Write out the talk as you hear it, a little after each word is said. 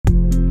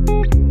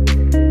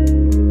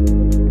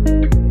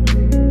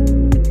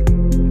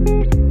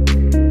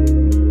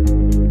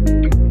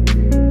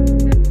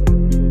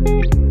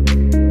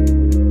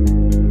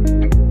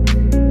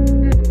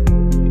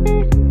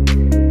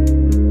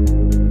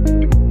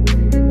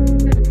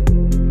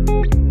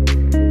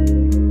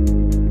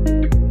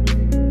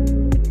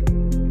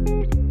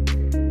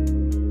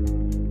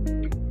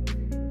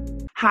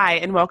Hi,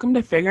 and welcome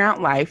to Figuring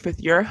Out Life with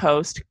your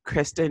host,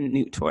 Kristen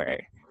Newtor.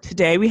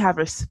 Today we have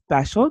a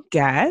special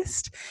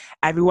guest.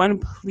 Everyone,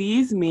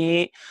 please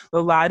meet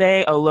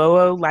Lolade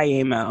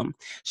Olowo-Layemo.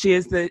 She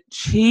is the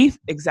Chief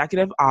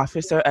Executive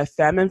Officer of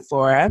Femme and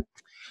Flora.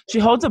 She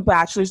holds a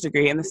bachelor's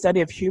degree in the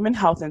study of human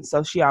health and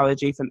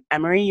sociology from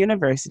Emory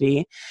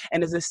University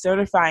and is a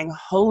certifying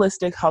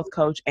holistic health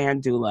coach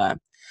and doula.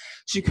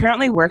 She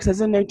currently works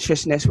as a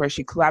nutritionist where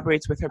she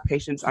collaborates with her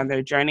patients on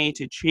their journey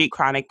to treat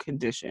chronic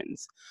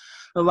conditions.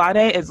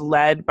 Lolade is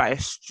led by a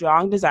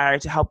strong desire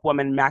to help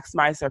women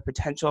maximize their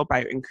potential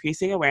by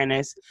increasing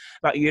awareness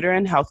about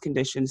uterine health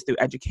conditions through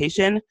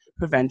education,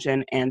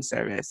 prevention, and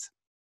service.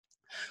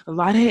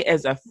 Lolade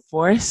is a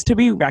force to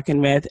be reckoned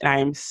with, and I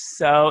am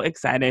so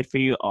excited for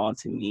you all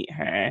to meet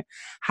her.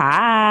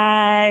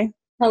 Hi.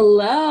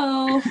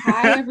 Hello.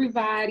 Hi,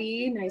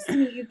 everybody. Nice to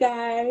meet you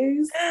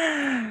guys.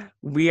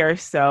 We are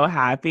so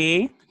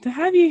happy to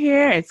have you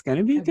here. It's going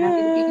to be I'm good.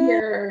 happy to be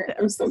here.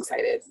 I'm so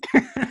excited.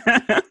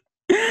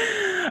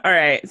 All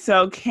right.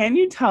 So can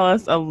you tell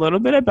us a little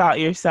bit about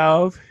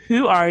yourself?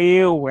 Who are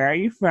you? Where are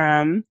you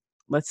from?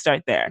 Let's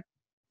start there.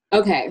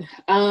 Okay.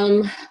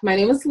 My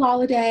name is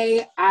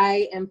Lolade.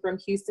 I am from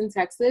Houston,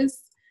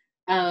 Texas,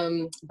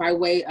 by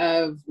way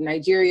of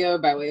Nigeria,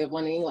 by way of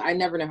London. I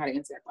never know how to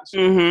answer that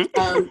question.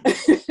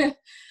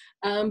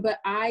 But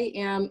I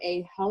am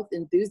a health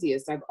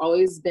enthusiast. I've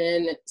always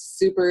been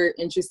super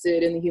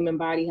interested in the human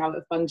body, how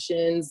it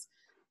functions.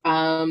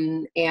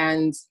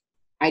 And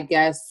I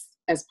guess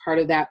as part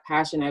of that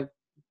passion, I've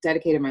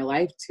dedicated my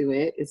life to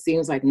it. It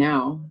seems like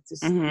now,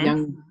 just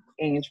young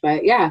age,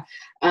 but yeah.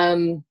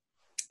 And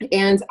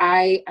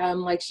I,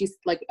 like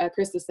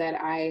Krista said,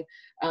 I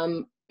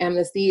am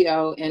the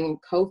CEO and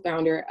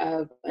co-founder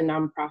of a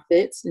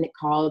nonprofit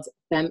called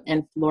Femme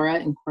and Flora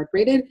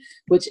Incorporated,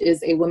 which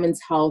is a women's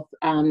health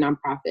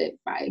nonprofit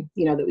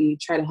that we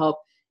try to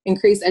help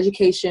increase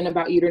education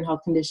about uterine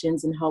health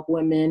conditions and help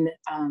women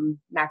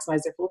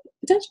maximize their full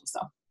potential.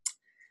 So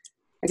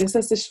I guess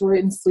that's the short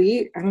and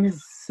sweet. I don't know.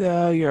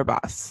 So you're a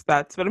boss.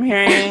 That's what I'm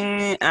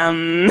hearing.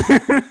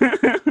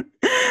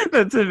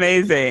 That's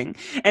amazing.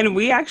 And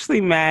we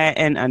actually met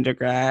in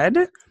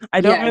undergrad.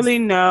 I don't really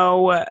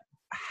know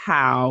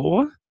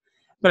how,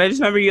 but I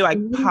just remember you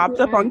popped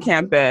up on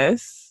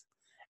campus,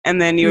 and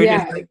then you were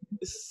just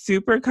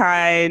super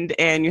kind,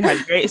 and you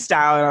had great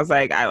style, and I was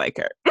like, I like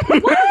her.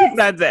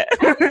 That's it.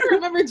 I don't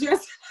remember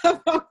dressing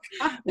up on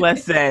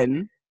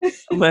campus.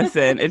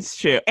 Listen, it's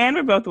true. And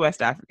we're both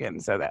West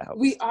African, so that helps.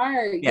 We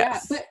are,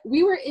 yes. Yeah. But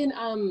we were in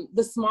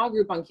the small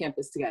group on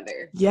campus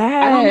together.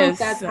 Yes. I don't know if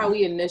that's how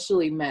we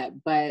initially met,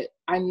 but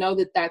I know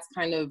that that's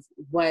kind of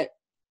what...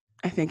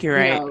 I think you're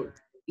right.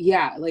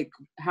 Like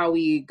how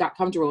we got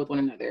comfortable with one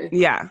another.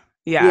 Yeah.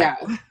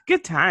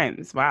 Good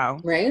times. Wow.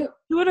 Right?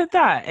 Who would have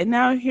thought? And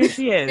now here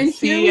she is. And CEO.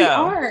 Here we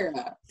are.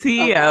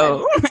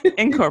 CEO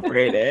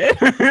Incorporated.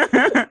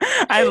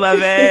 I love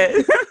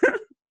it.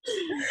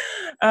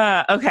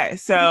 Okay,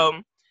 so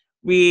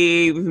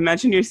we've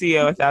mentioned your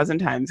CEO 1,000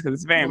 times because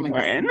it's very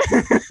important.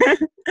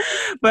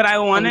 But I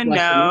want to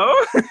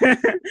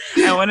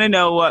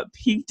know what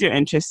piqued your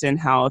interest in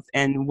health,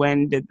 and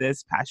when did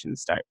this passion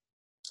start?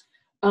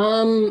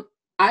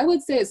 I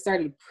would say it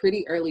started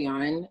pretty early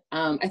on.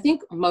 I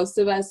think most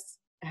of us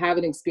have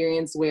an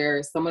experience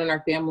where someone in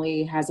our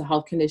family has a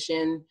health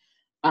condition,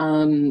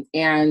 and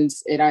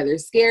it either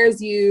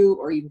scares you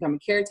or you become a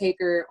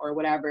caretaker or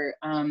whatever.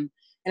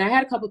 And I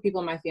had a couple of people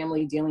in my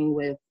family dealing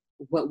with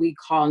what we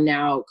call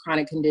now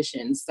chronic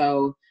conditions.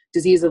 So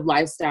disease of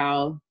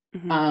lifestyle.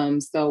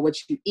 So what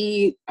you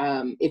eat,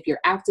 if you're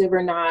active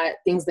or not,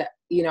 things that,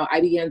 I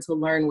began to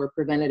learn were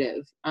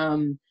preventative.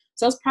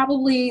 So it's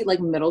probably like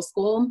middle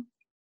school.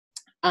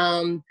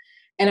 And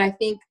I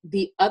think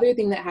the other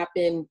thing that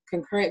happened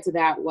concurrent to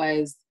that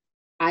was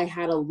I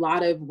had a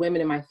lot of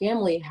women in my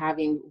family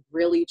having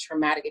really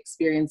traumatic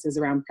experiences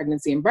around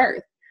pregnancy and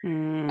birth.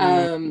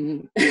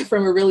 From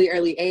a really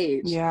early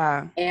age.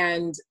 Yeah.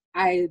 And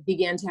I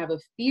began to have a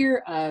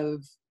fear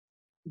of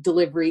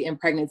delivery and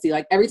pregnancy.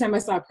 Like every time I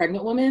saw a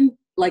pregnant woman,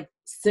 like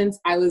since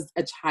I was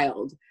a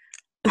child,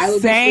 I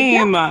would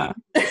Same. Oh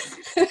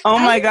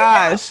my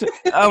gosh.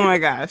 Oh my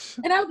gosh.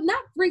 And I would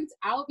not freaked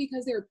out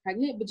because they were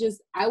pregnant, but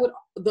just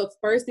the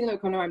first thing that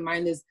would come to my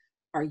mind is,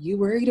 are you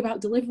worried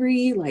about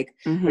delivery? Like,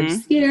 are you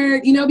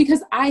scared?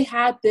 Because I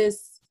had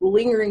this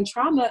lingering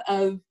trauma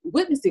of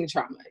witnessing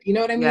trauma. You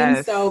know what I mean?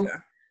 Yes. So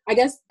I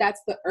guess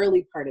that's the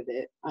early part of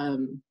it.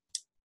 And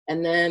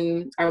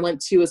then I went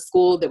to a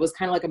school that was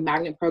kind of like a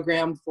magnet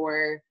program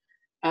for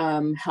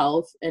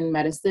health and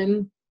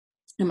medicine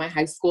in my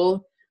high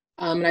school.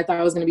 And I thought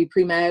I was going to be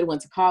pre-med,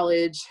 went to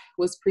college,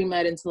 was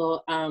pre-med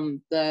until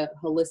the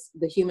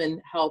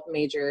human health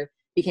major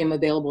became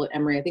available at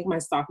Emory, I think my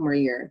sophomore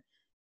year.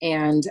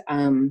 And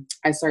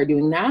I started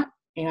doing that.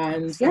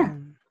 And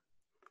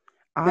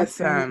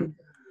Awesome.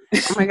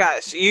 Oh my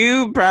gosh,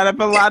 you brought up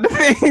a lot of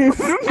things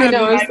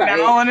that I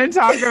now want to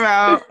talk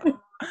about.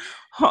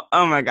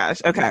 Oh my gosh.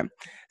 Okay.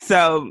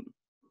 So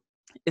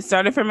it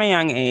started from a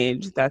young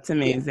age. That's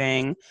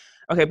amazing.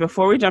 Okay,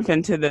 before we jump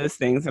into those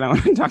things that I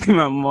want to talk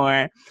about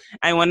more,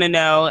 I want to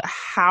know,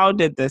 how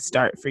did this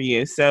start for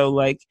you? So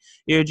like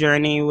your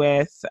journey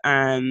with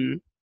FemFlora,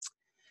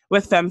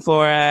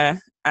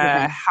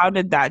 Okay. how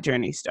did that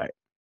journey start?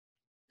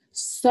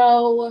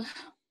 So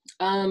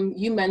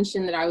you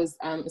mentioned that I was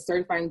a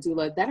certifying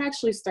doula. That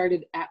actually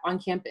started on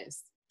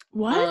campus.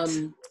 What?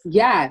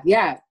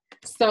 Yeah.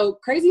 So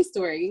crazy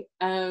story.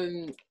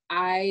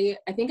 I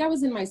think I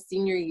was in my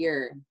senior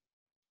year,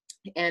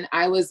 and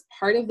I was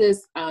part of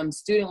this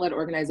student-led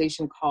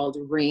organization called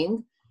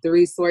RING, the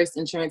Resource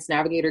Insurance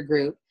Navigator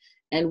Group.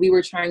 And we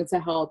were trying to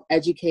help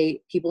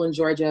educate people in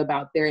Georgia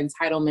about their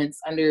entitlements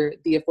under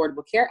the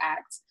Affordable Care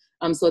Act,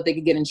 so that they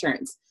could get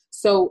insurance.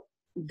 So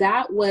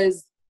that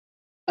was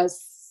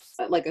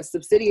like a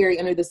subsidiary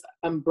under this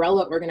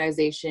umbrella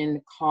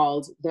organization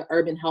called the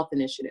Urban Health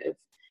Initiative.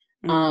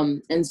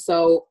 And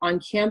so on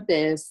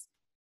campus,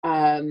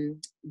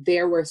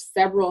 there were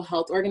several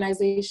health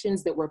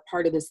organizations that were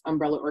part of this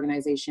umbrella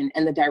organization.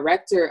 And the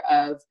director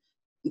of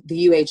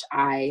the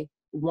UHI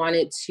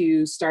wanted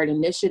to start an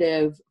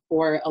initiative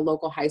for a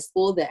local high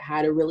school that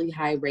had a really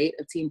high rate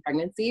of teen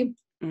pregnancy.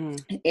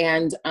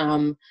 And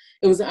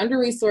it was an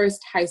under-resourced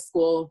high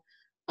school.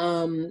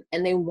 And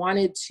they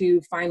wanted to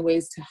find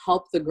ways to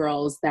help the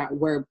girls that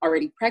were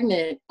already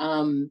pregnant,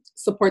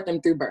 support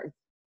them through birth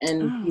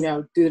and,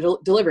 through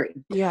delivery.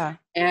 Yeah.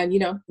 And,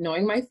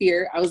 knowing my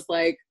fear, I was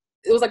like,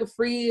 it was like a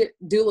free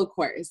doula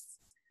course.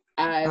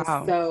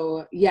 Wow.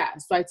 So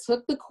I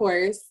took the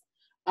course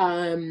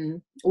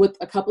with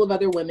a couple of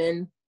other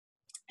women.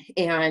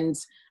 And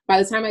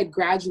by the time I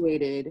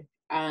graduated,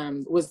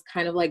 was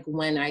kind of like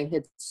when I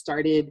had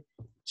started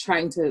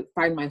trying to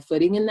find my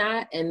footing in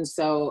that. And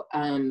so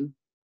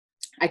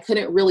I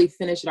couldn't really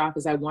finish it off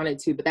as I wanted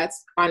to, but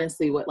that's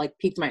honestly what like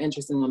piqued my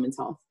interest in women's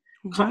health,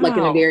 like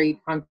in a very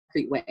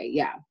concrete way.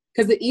 Yeah.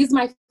 Because it eased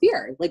my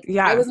fear. Like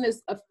I wasn't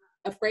as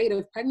afraid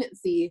of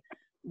pregnancy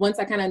once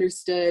I kind of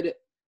understood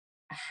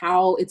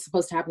how it's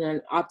supposed to happen in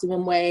an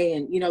optimum way,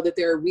 and that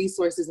there are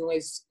resources and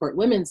ways to support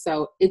women.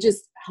 So it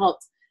just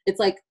helped. It's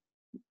like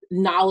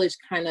knowledge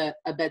kind of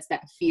abets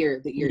that fear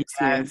that you're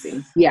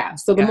experiencing. Yeah.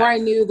 So the more I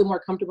knew, the more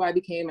comfortable I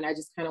became, and I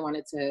just kind of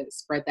wanted to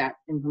spread that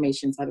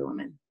information to other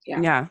women.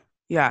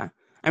 Yeah.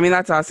 I mean,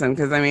 that's awesome,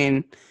 because I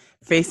mean,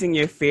 facing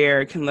your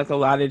fear can look a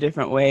lot of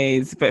different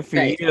ways, but for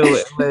you,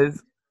 it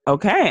was,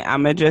 okay,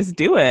 I'm going to just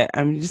do it.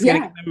 I'm just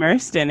going to get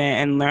immersed in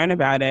it and learn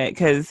about it,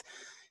 because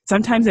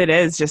sometimes it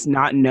is just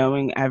not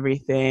knowing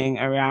everything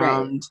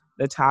around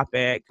the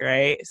topic,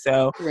 right?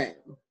 So,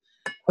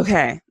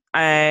 okay,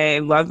 I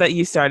love that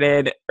you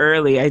started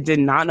early. I did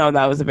not know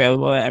that was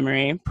available at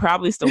Emory.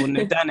 Probably still wouldn't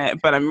have done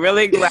it, but I'm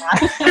really glad.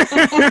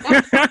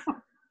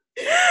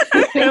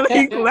 I'm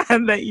really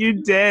glad that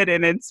you did,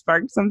 and it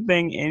sparked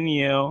something in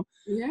you.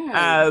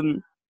 Yeah.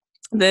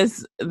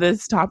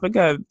 This topic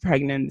of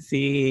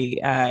pregnancy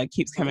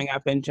keeps coming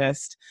up in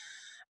just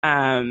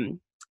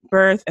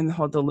birth and the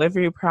whole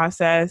delivery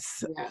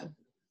process. Yeah.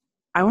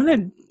 I want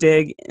to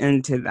dig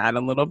into that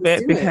a little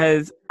bit,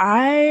 because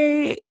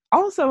I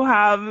also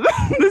have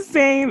the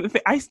same.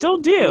 I still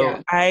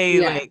do.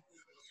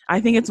 I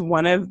think it's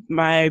one of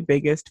my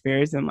biggest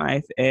fears in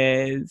life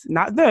is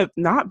not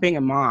being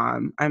a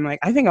mom. I'm like,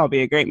 I think I'll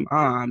be a great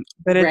mom,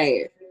 but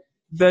it's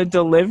the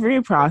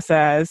delivery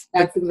process.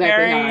 That's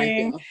exactly how I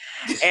feel.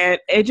 And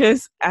it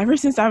just, ever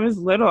since I was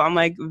little, I'm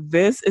like,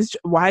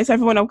 why is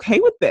everyone okay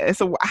with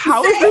this?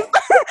 How is this?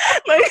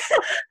 Like,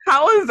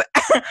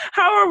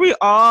 how are we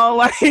all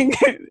like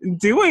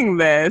doing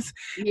this?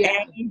 Yeah.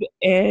 And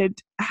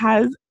it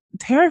has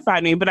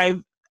terrified me, but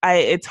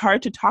it's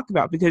hard to talk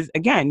about, because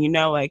again,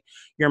 like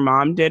your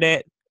mom did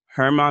it,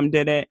 her mom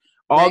did it.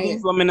 All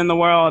these women in the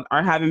world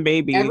are having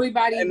babies.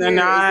 Everybody and they're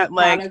not is a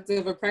product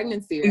of a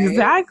pregnancy, right?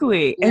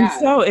 Exactly. Yeah. And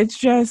so it's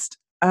just,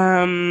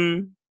 I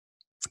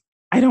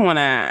don't want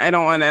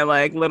to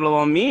like little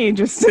old me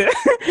just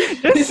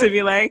to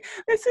be like,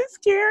 this is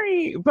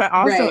scary, but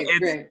also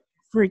it's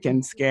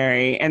freaking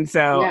scary. And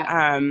so,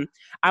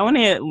 I want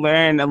to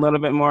learn a little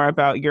bit more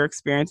about your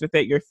experience with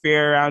it, your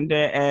fear around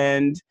it,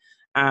 and,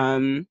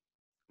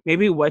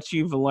 maybe what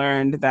you've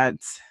learned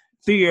that's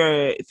through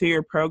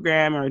your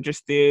program, or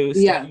just through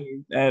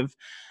studies of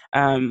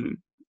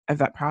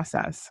that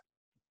process.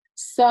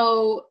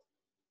 So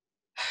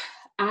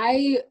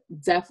I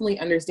definitely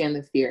understand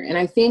the fear. And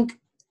I think,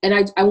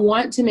 and I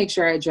want to make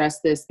sure I address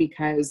this,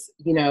 because,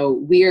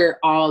 we're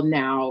all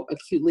now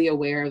acutely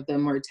aware of the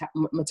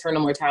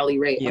maternal mortality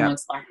rate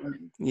amongst Black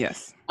women.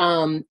 Yes.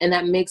 And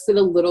that makes it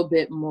a little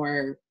bit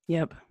more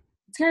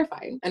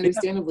terrifying,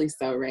 understandably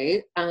so,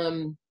 right?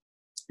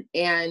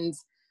 And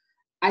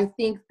I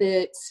think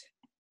that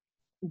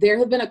there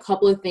have been a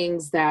couple of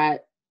things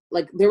that,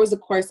 like, there was a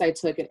course I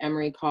took at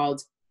Emory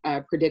called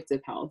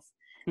Predictive Health,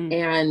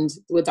 and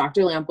with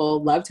Dr.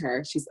 Lample, loved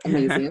her. She's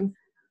amazing.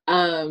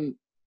 And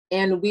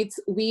we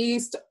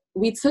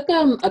took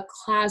a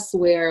class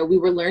where we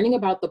were learning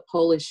about the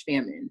Polish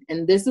famine.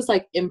 And this is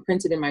like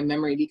imprinted in my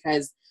memory,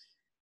 because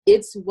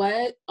it's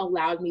what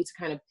allowed me to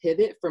kind of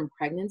pivot from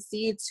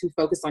pregnancy to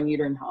focus on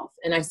uterine health.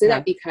 And I say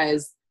that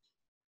because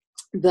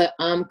the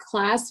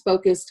class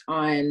focused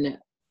on,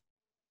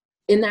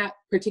 in that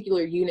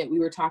particular unit, we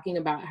were talking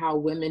about how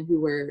women who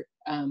were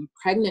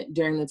pregnant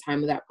during the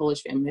time of that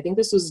Polish famine, I think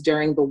this was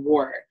during the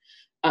war,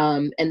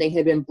 and they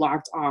had been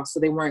blocked off, so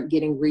they weren't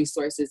getting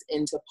resources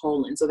into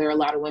Poland. So there are a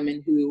lot of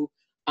women who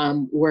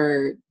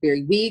were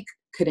very weak,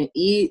 couldn't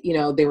eat,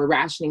 they were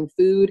rationing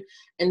food.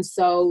 And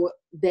so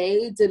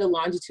they did a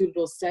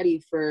longitudinal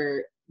study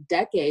for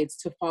decades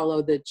to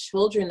follow the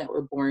children that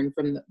were born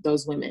from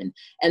those women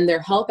and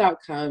their health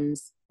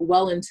outcomes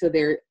well into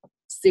their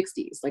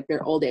 60s, like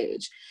their old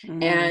age.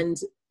 And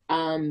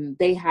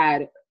they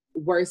had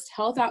worse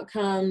health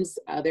outcomes.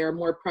 They were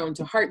more prone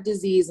to heart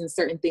disease and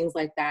certain things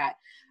like that.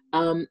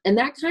 And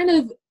that kind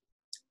of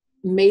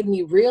made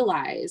me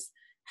realize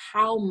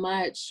how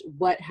much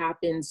what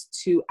happens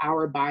to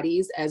our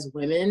bodies as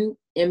women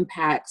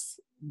impacts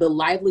the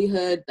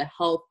livelihood, the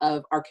health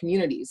of our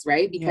communities,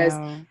 right? Because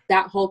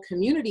that whole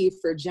community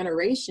for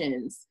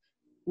generations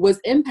was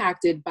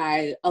impacted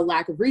by a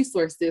lack of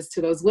resources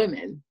to those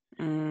women.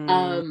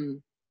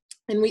 And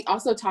we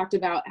also talked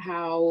about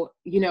how,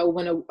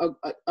 when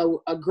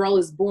a girl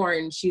is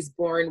born, she's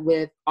born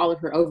with all of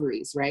her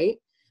ovaries, right?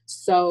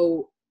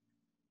 So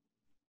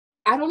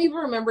I don't even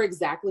remember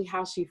exactly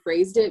how she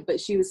phrased it, but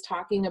she was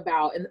talking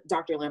about, and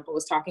Dr. Lampa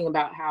was talking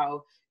about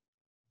how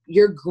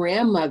your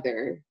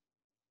grandmother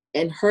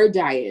and her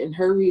diet and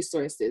her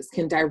resources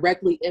can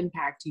directly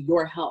impact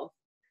your health.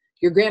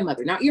 Your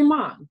grandmother, not your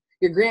mom,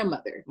 your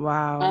grandmother.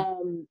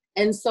 Wow.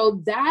 And so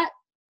that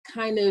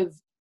kind of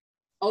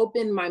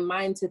opened my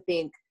mind to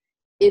think,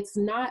 it's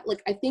not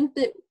like, I think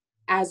that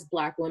as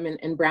Black women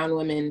and brown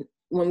women,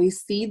 when we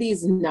see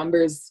these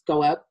numbers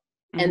go up,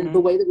 and the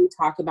way that we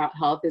talk about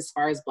health as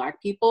far as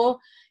Black people,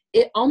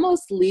 it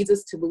almost leads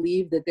us to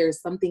believe that there's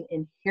something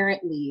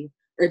inherently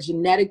or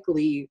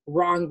genetically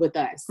wrong with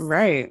us.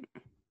 Right.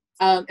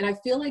 And I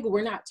feel like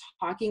we're not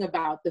talking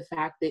about the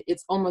fact that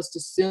it's almost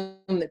assumed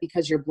that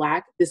because you're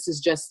Black, this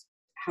is just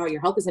how your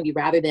health is going to be,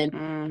 rather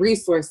than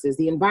resources,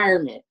 the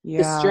environment,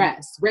 the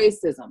stress,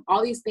 racism,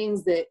 all these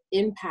things that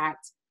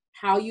impact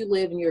how you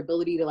live and your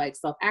ability to like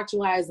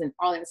self-actualize and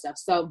all that stuff.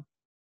 So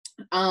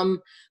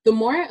the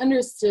more I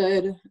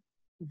understood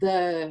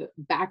the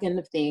back end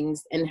of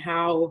things and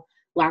how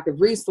lack of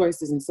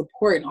resources and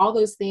support and all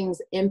those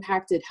things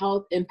impacted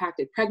health,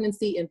 impacted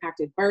pregnancy,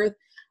 impacted birth,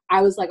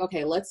 I was like,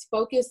 okay, let's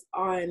focus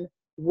on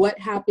what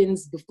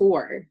happens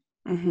before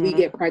we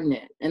get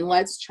pregnant. And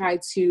let's try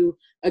to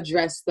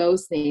address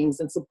those things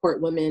and support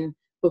women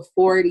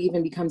before it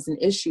even becomes an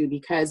issue.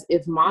 Because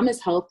if mom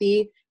is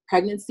healthy,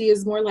 pregnancy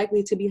is more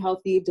likely to be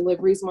healthy,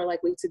 delivery is more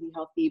likely to be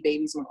healthy,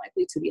 baby's more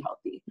likely to be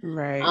healthy.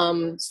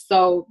 Right.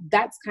 So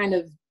that's kind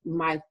of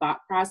my thought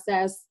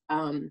process.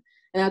 And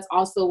that's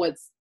also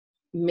what's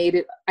made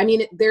it, I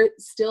mean, there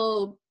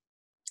still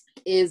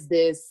is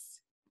this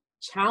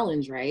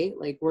challenge, right?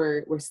 Like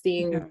we're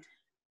seeing,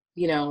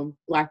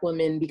 Black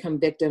women become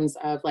victims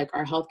of like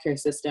our healthcare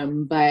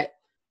system, but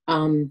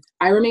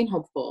I remain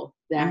hopeful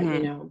that,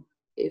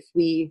 if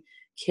we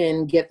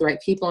can get the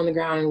right people on the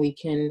ground and we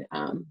can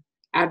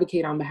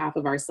advocate on behalf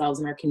of ourselves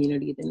and our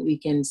community, then we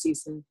can see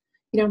some,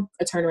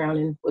 a turnaround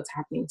in what's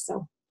happening.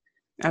 So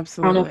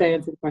absolutely. I don't know if that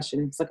answered the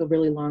question. It's like a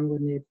really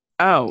long-winded.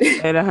 Oh,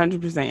 it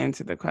 100%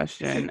 answered the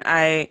question.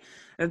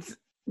 It's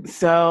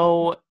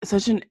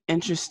such an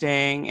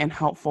interesting and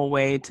helpful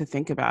way to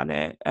think about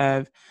it,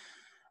 of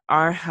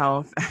our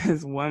health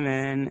as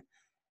women,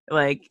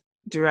 like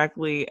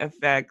directly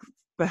affects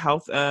the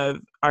health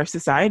of our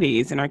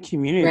societies and our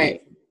community.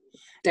 Right.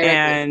 Directly.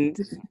 And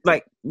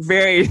like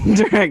very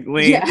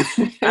directly.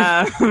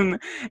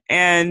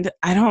 And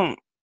I don't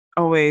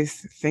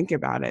always think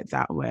about it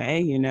that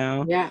way,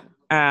 Yeah.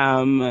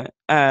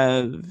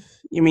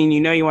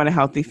 You want a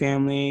healthy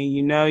family,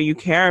 you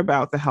care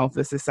about the health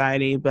of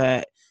society,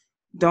 but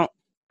I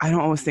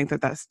don't always think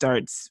that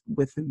starts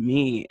with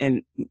me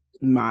and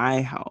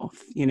my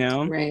health,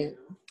 Right.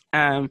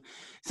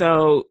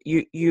 So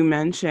you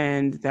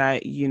mentioned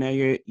that,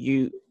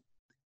 you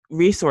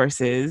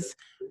resources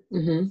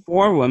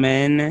for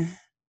women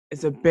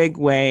is a big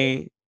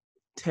way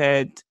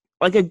to,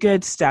 like, a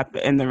good step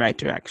in the right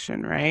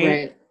direction, right?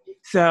 Right.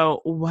 So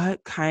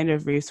what kind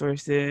of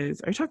resources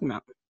are you talking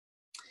about?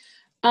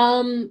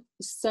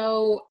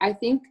 So I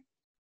think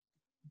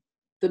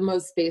the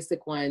most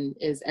basic one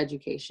is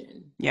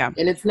education. Yeah.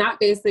 And it's not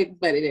basic,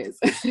 but it is.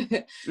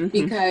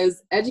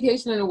 Because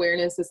education and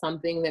awareness is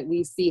something that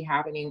we see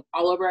happening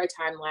all over our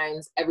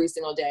timelines every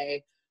single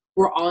day.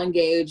 We're all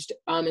engaged.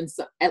 And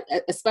so,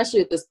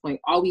 especially at this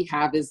point, all we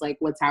have is like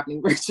what's happening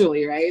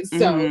virtually, right?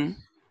 So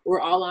we're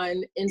all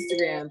on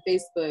Instagram,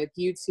 Facebook,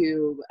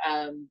 YouTube,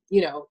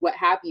 what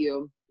have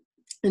you.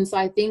 And so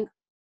I think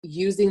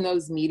using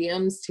those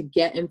mediums to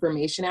get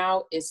information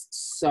out is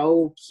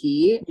so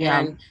key.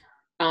 Yeah.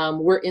 And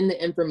we're in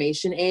the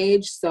information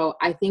age. So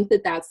I think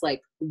that that's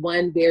like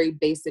one very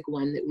basic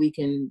one that we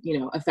can,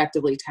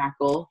 effectively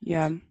tackle.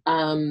 Yeah.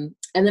 And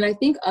then I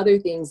think other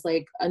things,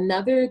 like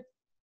another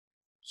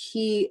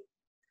key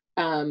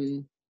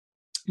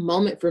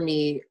moment for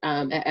me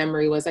at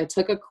Emory was I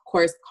took a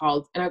course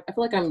called, and I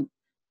feel like I'm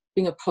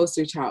being a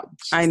poster child.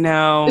 I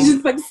know. It's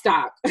just like,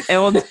 stop.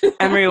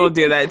 Emery will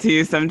do that to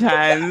you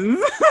sometimes.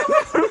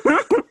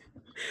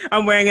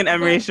 I'm wearing an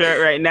Emery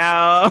shirt right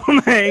now.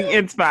 Like,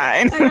 it's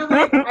fine.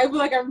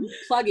 I'm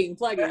plugging.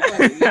 You're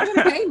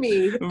gonna pay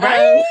me,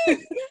 right?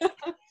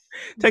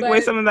 Take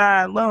away some of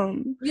that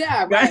loan.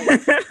 Yeah,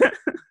 right.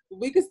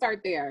 We could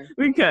start there.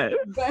 We could.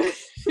 But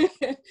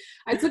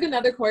I took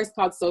another course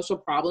called Social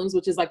Problems,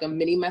 which is like a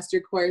mini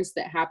semester course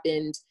that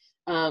happened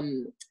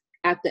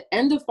at the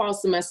end of fall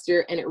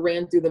semester, and it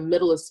ran through the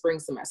middle of spring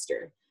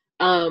semester.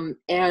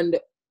 And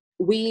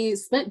we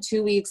spent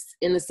 2 weeks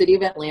in the city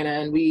of Atlanta,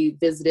 and we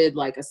visited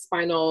like a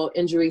spinal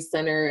injury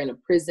center and a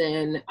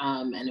prison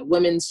and a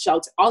women's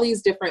shelter, all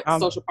these different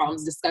social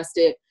problems, discussed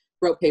it,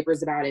 wrote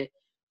papers about it.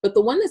 But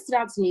the one that stood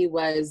out to me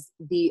was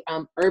the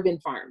urban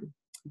farm,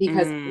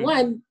 because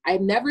one,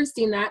 I'd never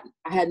seen that.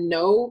 I had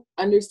no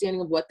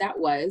understanding of what that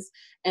was.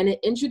 And it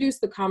introduced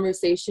the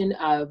conversation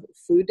of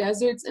food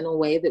deserts in a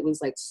way that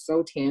was like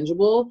so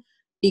tangible,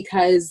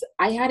 because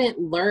I hadn't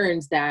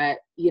learned that,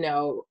 you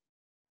know,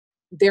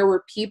 there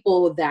were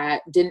people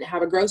that didn't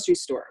have a grocery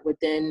store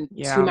within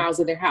 2 miles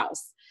of their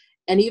house.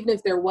 And even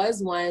if there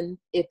was one,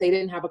 if they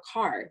didn't have a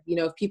car, you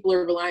know, if people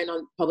are relying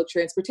on public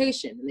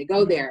transportation and they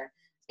go there,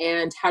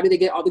 and how do they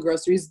get all the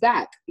groceries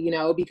back, you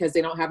know, because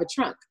they don't have a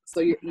trunk. So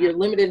you're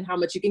limited in how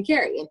much you can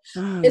carry.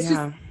 And it's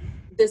just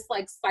this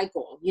like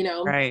cycle, you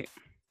know? Right.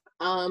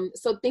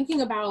 So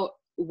thinking about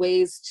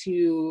ways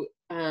to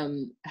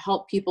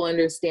help people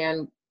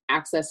understand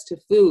access to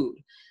food,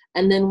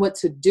 and then what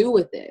to do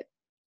with it.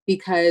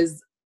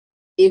 Because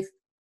if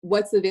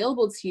what's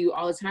available to you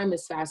all the time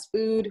is fast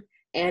food,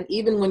 and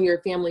even when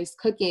your family's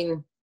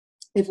cooking,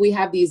 if we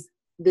have these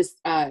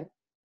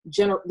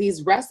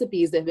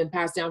recipes that have been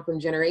passed down from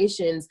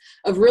generations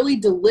of really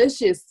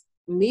delicious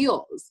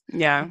meals,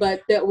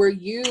 but that were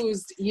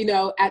used, you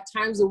know, at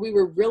times where we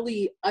were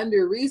really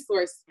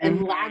under-resourced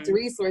and lacked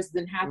resources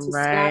and had to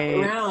scrap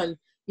around,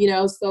 you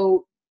know.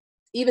 So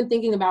even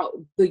thinking about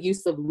the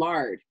use of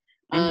lard,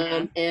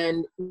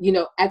 and, you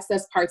know,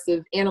 excess parts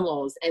of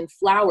animals and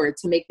flour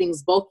to make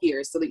things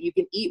bulkier so that you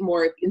can eat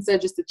more. Instead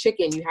of just the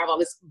chicken, you have all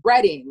this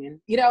breading,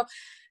 and, you know,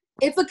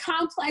 it's a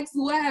complex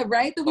web,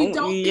 right? That we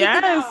don't think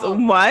about.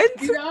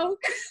 What? You know?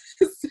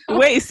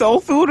 Wait, soul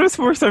food is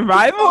for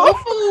survival? Soul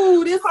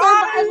food is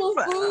survival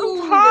food.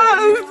 You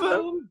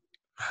know?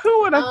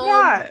 Who would have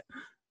thought?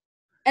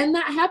 And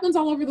that happens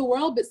all over the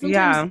world, but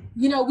sometimes,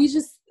 you know, we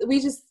just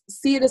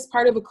see it as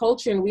part of a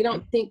culture, and we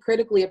don't think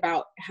critically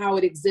about how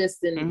it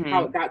exists and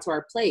how it got to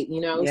our plate,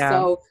 you know?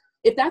 So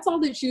if that's all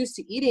that you're used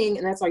to eating,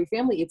 and that's all your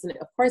family eats, and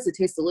of course it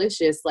tastes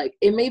delicious, like,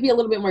 it may be a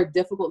little bit more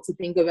difficult to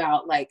think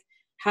about, like,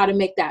 how to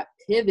make that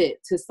pivot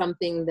to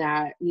something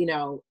that, you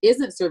know,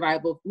 isn't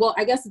survival. Well,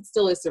 I guess it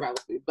still is survival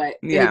food, but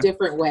in a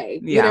different way,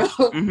 you know,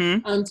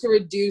 to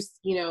reduce,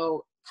 you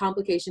know,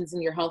 complications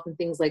in your health and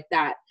things like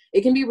that.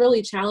 It can be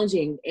really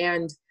challenging,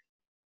 and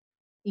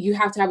you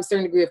have to have a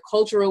certain degree of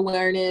cultural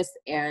awareness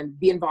and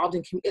be involved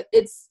in,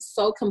 it's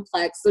so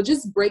complex. So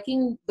just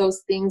breaking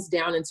those things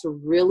down into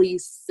really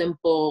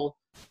simple,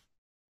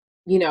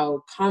 you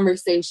know,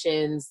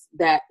 conversations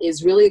that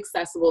is really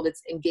accessible,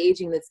 that's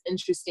engaging, that's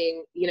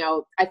interesting. You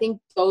know, I think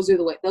those are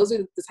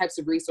the types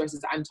of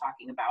resources I'm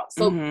talking about.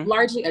 So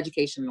largely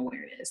education and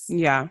awareness.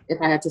 Yeah.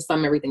 If I had to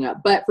sum everything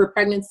up. But for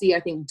pregnancy, I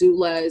think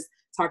doulas,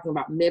 talking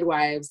about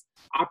midwives,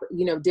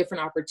 you know,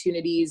 different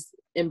opportunities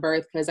in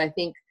birth. Because I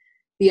think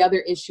the other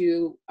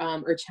issue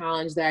or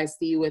challenge that I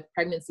see with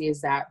pregnancy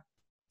is that,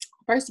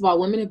 first of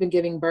all, women have been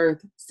giving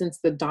birth since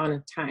the dawn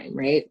of time,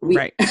 right?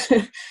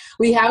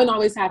 We haven't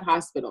always had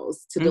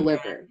hospitals to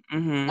deliver.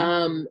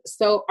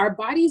 So our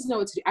bodies know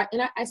what to do.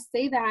 And I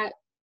say that,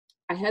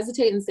 I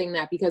hesitate in saying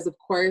that because, of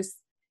course,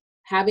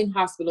 having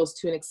hospitals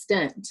to an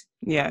extent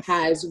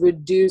has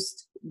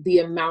reduced the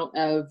amount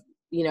of,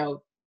 you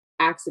know,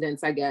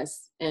 accidents, I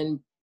guess, and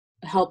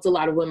helped a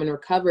lot of women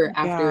recover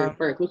after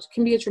birth, which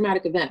can be a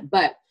traumatic event.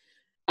 But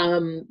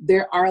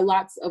there are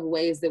lots of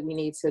ways that we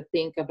need to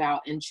think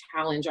about and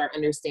challenge our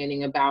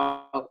understanding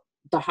about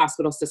the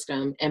hospital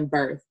system and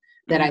birth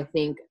that I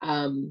think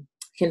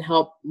can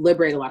help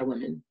liberate a lot of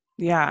women.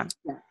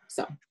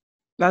 So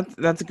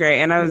that's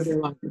great. And I was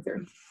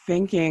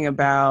thinking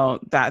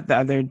about that the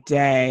other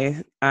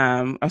day.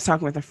 I was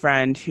talking with a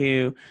friend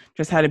who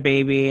just had a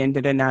baby and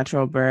did a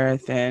natural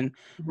birth and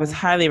was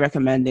highly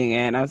recommending it.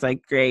 And I was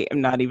like, great, I'm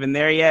not even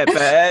there yet,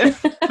 but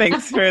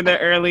thanks for the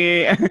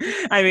early,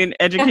 I mean,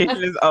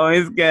 education is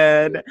always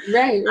good.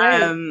 Right.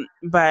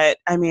 But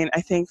I mean,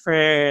 I think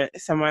for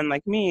someone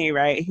like me,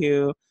 right,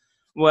 who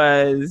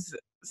was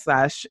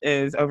 /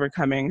 is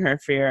overcoming her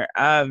fear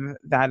of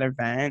that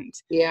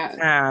event.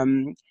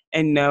 And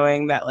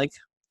knowing that, like,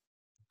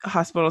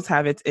 hospitals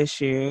have its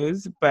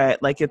issues, but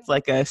like it's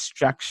like a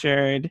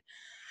structured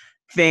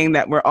thing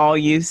that we're all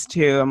used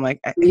to. I'm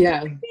like, I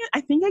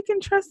think I can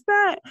trust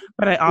that.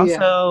 But I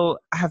also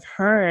have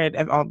heard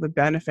of all the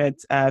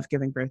benefits of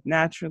giving birth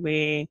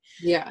naturally.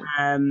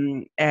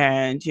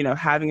 And, you know,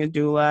 having a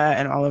doula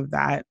and all of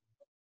that.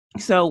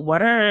 So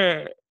what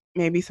are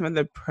maybe some of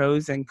the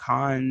pros and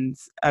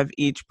cons of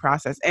each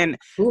process, and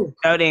Ooh.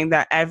 noting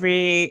that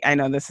I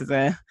know this is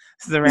a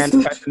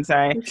random question.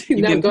 Sorry, you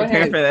No, didn't go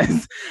prepare ahead. for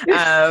this,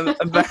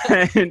 but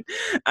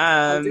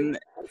I'll do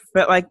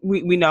but like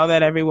we know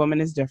that every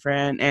woman is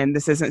different, and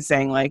this isn't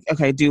saying like,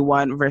 okay, do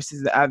one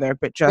versus the other,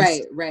 but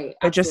right, just right, an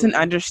absolutely.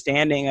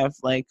 understanding of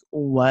like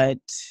what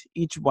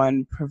each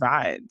one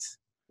provides.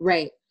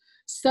 Right.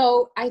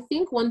 So I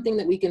think one thing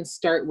that we can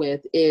start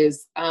with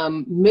is,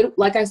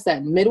 like I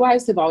said,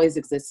 midwives have always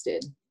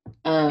existed.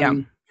 Yeah.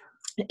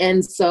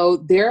 And so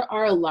there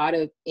are a lot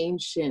of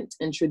ancient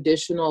and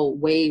traditional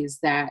ways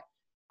that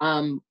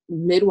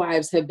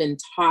midwives have been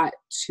taught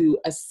to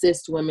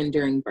assist women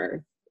during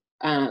birth.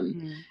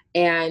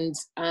 And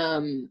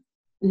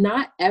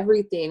not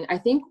everything, I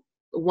think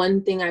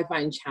one thing I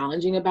find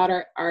challenging about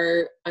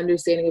our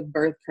understanding of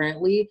birth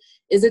currently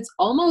is it's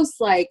almost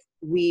like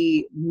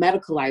we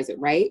medicalize it,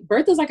 right?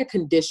 Birth is like a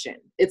condition.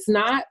 It's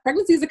not,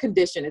 pregnancy is a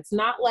condition. It's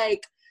not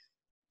like,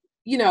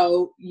 you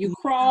know, you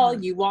crawl,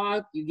 you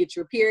walk, you get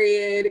your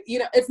period. You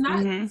know, it's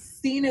not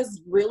seen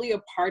as really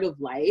a part of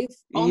life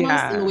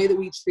almost in the way that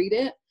we treat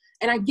it.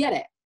 And I get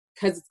it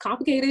because it's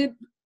complicated.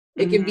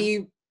 It can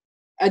be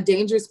a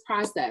dangerous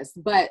process.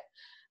 But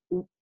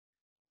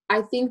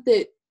I think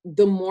that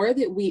the more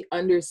that we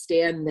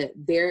understand that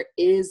there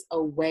is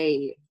a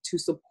way to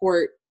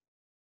support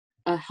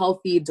a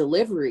healthy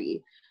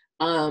delivery,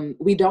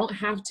 we don't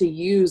have to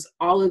use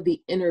all of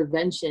the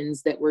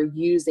interventions that we're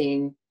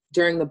using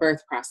during the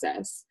birth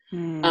process.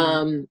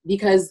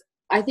 Because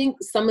I think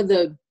some of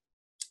the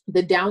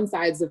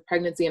downsides of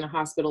pregnancy in a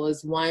hospital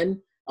is, one,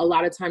 a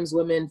lot of times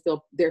women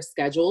feel they're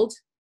scheduled.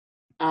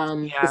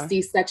 The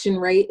C-section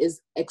rate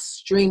is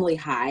extremely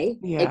high,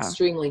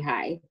 extremely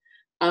high.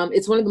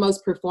 It's one of the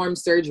most performed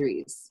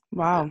surgeries.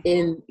 Wow.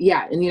 In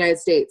the United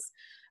States.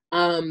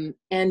 And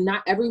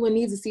not everyone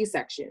needs a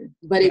C-section,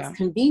 but it's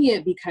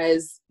convenient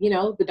because, you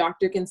know, the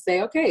doctor can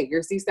say, okay,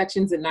 your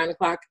C-section's at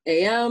 9:00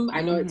 a.m.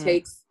 I know it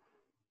takes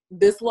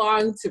this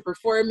long to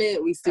perform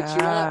it. We stitch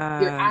you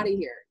up, you're out of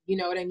here. You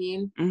know what I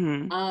mean?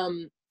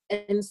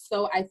 And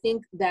so I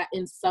think that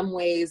in some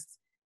ways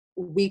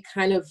we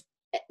kind of,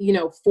 you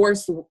know,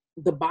 force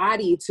the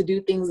body to do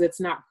things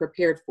it's not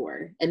prepared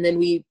for. And then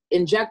we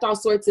inject all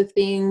sorts of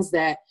things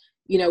that,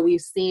 you know,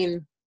 we've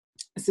seen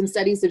some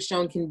studies have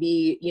shown can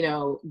be, you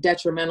know,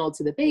 detrimental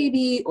to the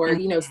baby, or,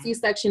 you know,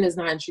 C-section is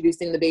not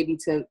introducing the baby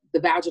to the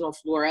vaginal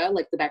flora,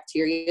 like the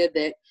bacteria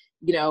that,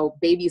 you know,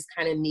 babies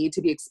kind of need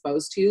to be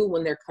exposed to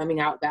when they're coming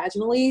out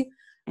vaginally.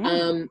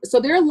 So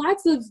there are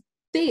lots of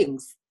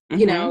things,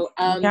 you know,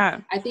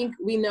 I think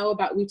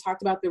we've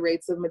talked about the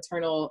rates of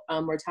maternal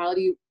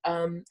mortality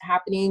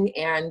happening,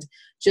 and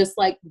just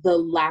like the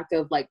lack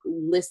of like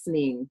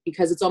listening,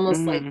 because it's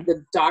almost like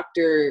the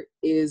doctor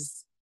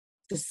is,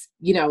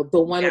 you know, the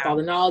one with all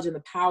the knowledge and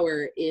the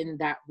power in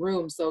that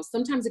room. So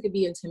sometimes it could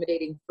be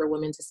intimidating for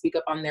women to speak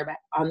up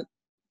on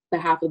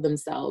behalf of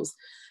themselves.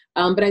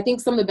 But I think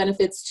some of the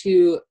benefits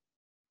to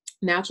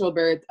natural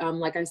birth,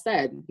 like I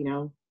said, you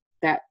know,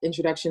 that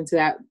introduction to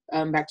that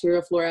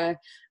bacterial flora,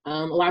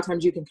 a lot of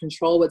times you can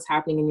control what's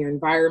happening in your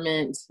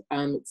environment.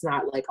 It's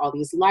not like all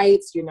these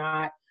lights.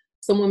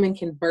 Some women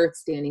can birth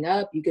standing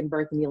up, you can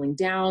birth kneeling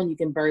down, you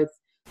can birth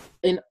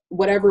in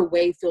whatever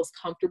way feels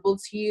comfortable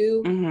to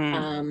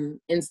you,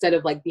 instead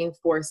of like being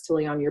forced to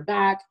lay on your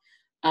back.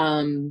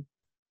 And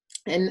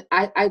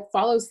I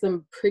follow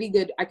some pretty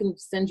good, I can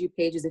send you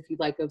pages if you'd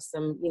like, of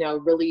some, you know,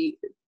 really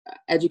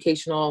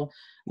educational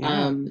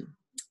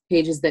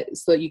pages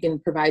so you can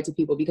provide to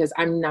people, because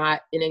I'm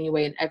not in any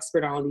way an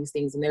expert on all these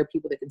things. And there are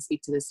people that can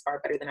speak to this far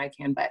better than I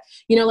can. But,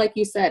 you know, like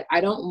you said,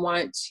 I don't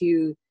want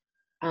to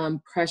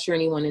pressure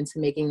anyone into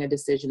making a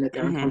decision that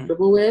they're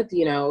uncomfortable with,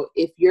 you know,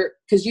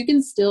 because you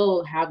can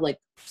still have, like,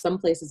 some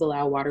places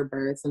allow water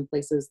births, and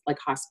places like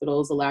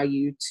hospitals allow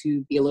you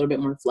to be a little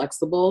bit more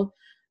flexible.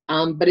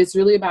 But it's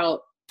really about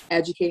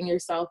educating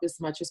yourself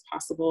as much as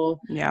possible,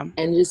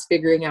 and just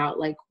figuring out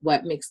like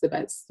what makes the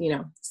best, you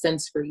know,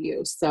 sense for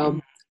you.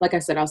 So like I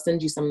said, I'll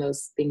send you some of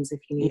those things if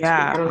you need to.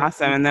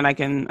 Awesome. And then I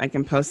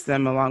can post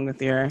them along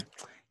with your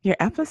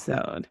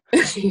episode.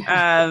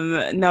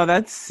 No,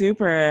 that's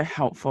super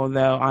helpful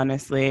though,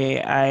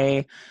 honestly.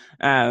 I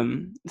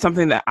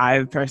something that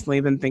I've personally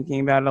been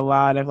thinking about a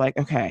lot, of like,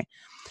 okay,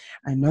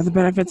 I know the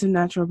benefits of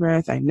natural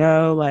birth. I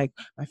know like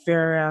my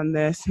fear around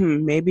this.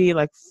 Maybe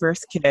like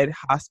first kid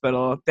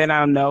hospital, then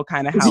I'll know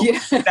kind of how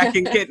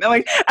second kid.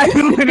 Like, I've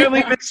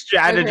literally been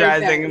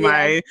strategizing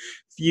my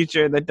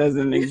future that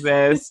doesn't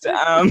exist.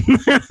 I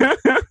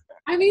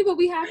mean, but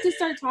we have to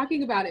start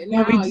talking about it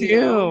now. Yeah, we do.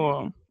 You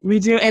know? We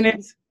do. And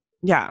it's,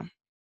 I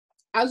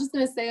was just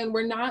going to say, and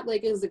we're not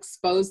like as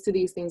exposed to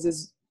these things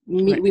as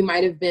we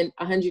might have been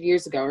 100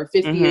 years ago or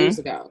 50 years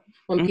ago,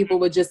 when people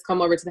would just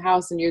come over to the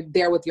house and you're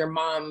there with your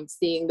mom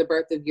seeing the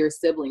birth of your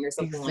sibling or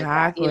something like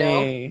that, you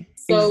know?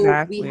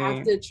 So we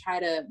have to try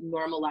to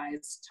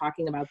normalize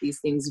talking about these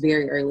things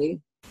very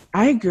early.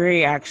 I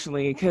agree,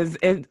 actually, because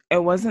it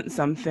wasn't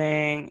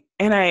something,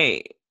 and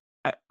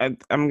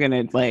I'm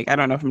gonna like, I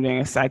don't know if I'm doing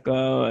a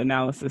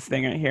psychoanalysis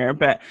thing right here,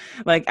 but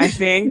like I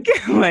think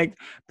like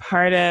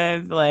part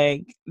of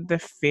like the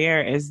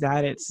fear is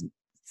that it's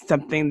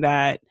something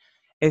that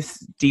is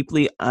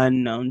deeply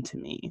unknown to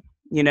me.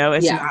 You know,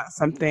 it's Yeah. not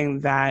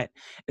something that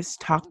is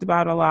talked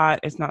about a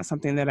lot. It's not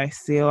something that I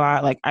see a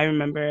lot. Like I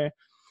remember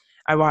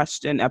I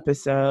watched an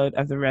episode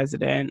of The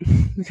Resident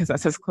because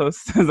that's as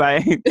close as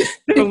I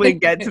totally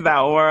get to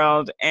that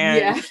world.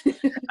 And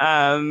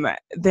Yeah.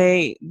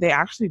 they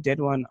actually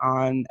did one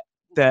on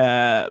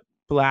the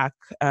Black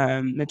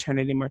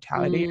maternity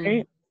mortality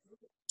rate,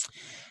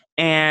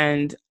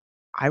 and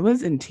I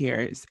was in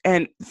tears.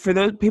 And for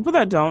those people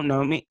that don't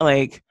know me,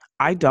 like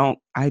I don't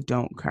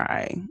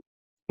cry,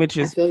 which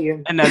I is feel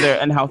you. another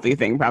unhealthy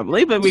thing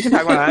probably, but we can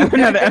talk about that in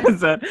another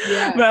episode.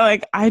 Yeah. But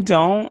like I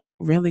don't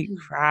really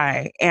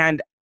cry,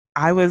 and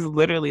I was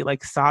literally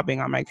like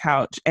sobbing on my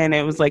couch, and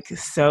it was like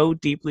so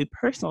deeply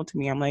personal to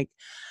me. I'm like,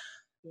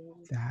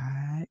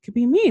 that could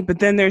be me. But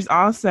then there's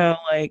also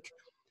like,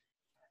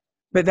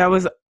 but that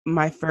was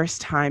my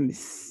first time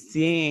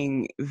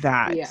seeing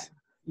that, Yeah.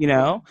 you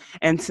know?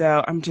 And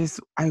so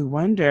I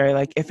wonder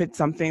like if it's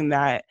something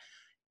that,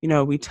 you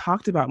know, we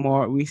talked about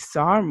more, we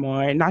saw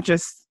more, not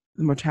just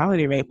the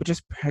mortality rate, but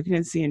just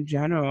pregnancy in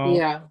general,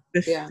 Yeah.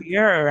 the Yeah.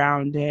 fear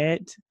around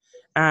it,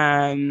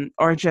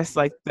 or just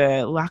like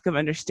the lack of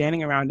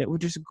understanding around it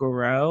would just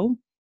grow.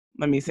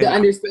 Let me say The that.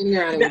 understanding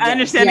around it The would grow.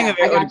 understanding Yeah, of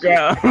I it would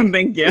got you. grow.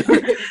 Thank you.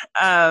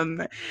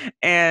 um,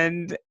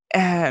 and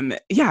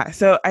yeah,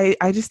 so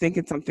I just think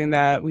it's something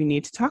that we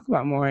need to talk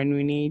about more, and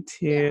we need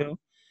to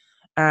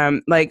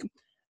like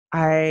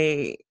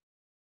I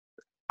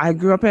I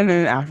grew up in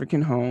an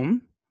African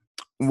home.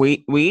 We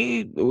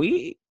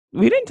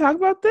didn't talk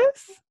about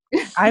this.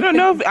 I don't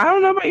know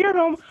about your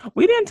home.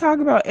 We didn't talk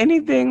about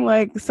anything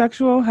like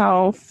sexual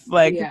health,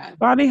 like Yeah.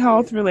 body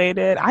health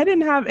related. I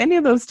didn't have any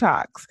of those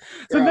talks.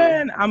 So Girl.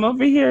 then I'm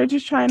over here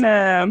just trying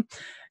to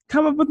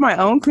come up with my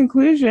own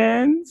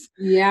conclusions,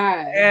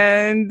 Yeah.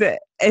 and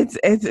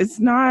it's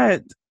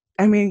not.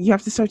 I mean, you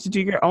have to start to do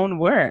your own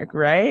work,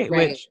 right?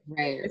 Right. Which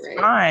Right. is Right.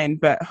 fine,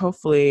 but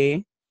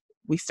hopefully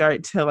we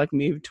start to like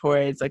move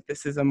towards like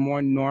this is a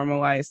more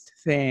normalized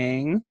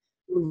thing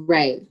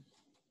Right.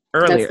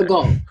 That's the earlier.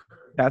 goal.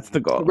 That's the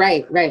goal.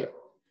 Right. Right.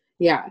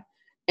 Yeah.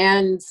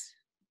 And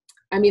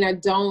I mean, I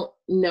don't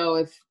know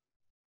if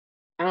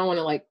I don't want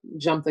to like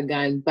jump the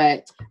gun,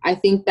 but I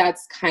think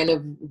that's kind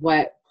of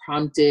what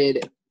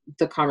prompted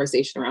the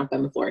conversation around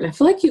Femme Flora. And I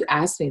feel like you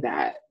asked me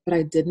that, but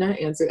I did not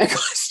answer that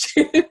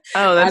question.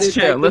 Oh, that's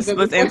true. Like,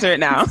 Let's answer it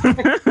now.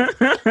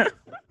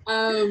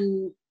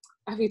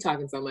 I've been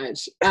talking so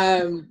much.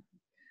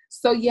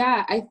 So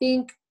yeah, I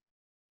think,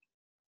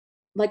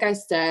 like I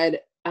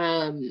said,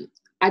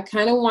 I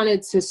kind of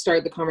wanted to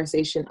start the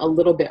conversation a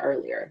little bit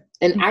earlier.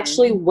 And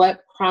actually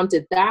what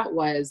prompted that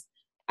was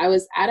I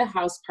was at a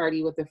house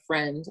party with a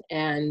friend,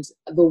 and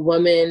the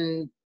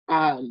woman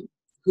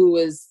who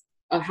was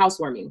a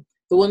housewarming,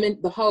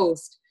 the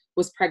host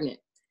was pregnant.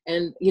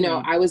 And, you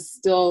know, I was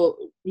still,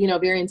 you know,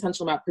 very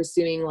intentional about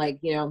pursuing like,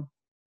 you know,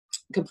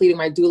 completing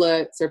my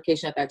doula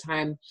certification at that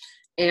time.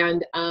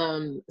 And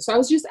so I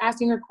was just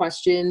asking her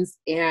questions,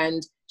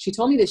 and she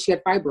told me that she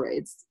had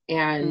fibroids.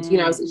 And, you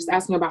know, I was just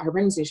asking about her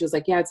pregnancy. She was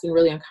like, yeah, it's been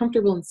really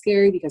uncomfortable and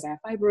scary because I have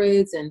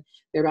fibroids, and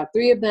there are about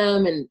 3 of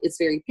them, and it's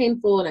very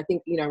painful. And I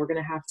think, you know, we're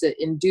going to have to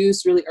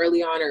induce really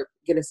early on or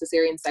get a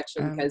cesarean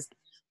section because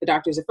the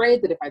doctor's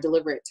afraid that if I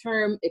deliver at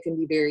term, it can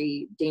be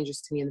very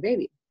dangerous to me and the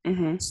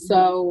baby.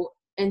 So,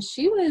 and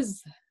she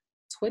was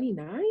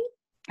 29,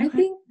 I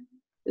think.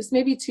 This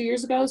maybe 2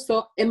 years ago.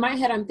 So in my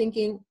head, I'm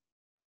thinking,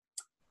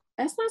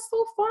 that's not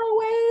so far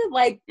away.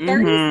 Like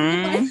 30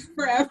 seemed like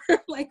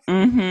forever, like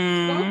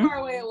so far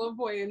away at one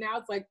point, and now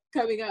it's like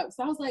coming up.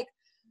 So I was like,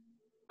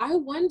 I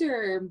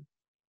wonder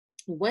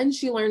when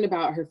she learned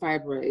about her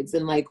fibroids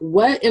and like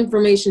what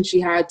information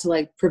she had to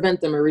like prevent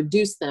them or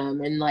reduce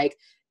them, and like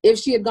if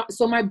she had got.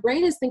 So my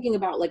brain is thinking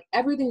about like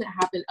everything that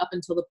happened up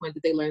until the point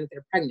that they learned that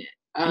they're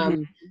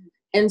pregnant.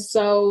 And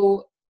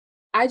so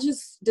I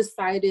just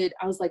decided,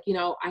 I was like, you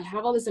know, I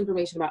have all this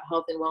information about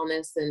health and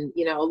wellness and,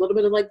 you know, a little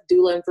bit of like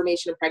doula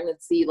information and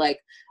pregnancy. Like,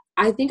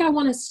 I think I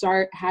want to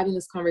start having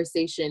this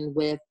conversation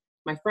with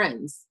my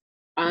friends.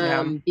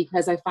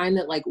 Because I find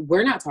that like,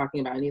 we're not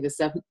talking about any of this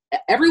stuff.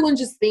 Everyone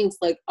just thinks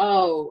like,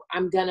 oh,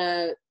 I'm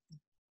gonna,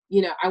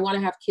 you know, I want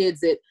to have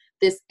kids at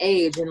this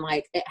age. And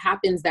like, it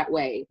happens that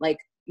way. Like,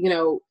 you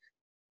know,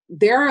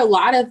 there are a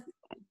lot of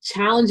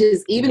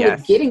challenges, even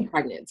with getting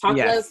pregnant. Talk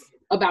to us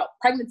about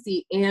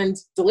pregnancy and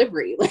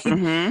delivery. Like,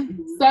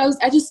 so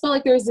I just felt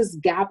like there was this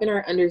gap in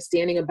our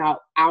understanding about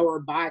our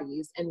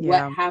bodies and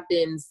what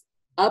happens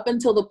up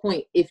until the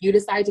point, if you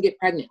decide to get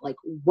pregnant, like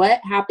what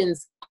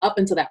happens up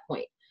until that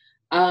point.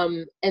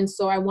 And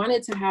so I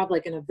wanted to have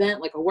like an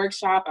event, like a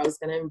workshop. I was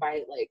going to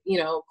invite like, you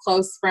know,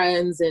 close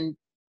friends and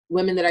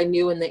women that I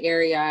knew in the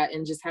area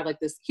and just have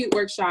like this cute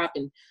workshop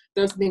and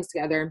throw some things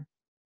together.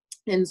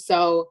 And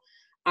so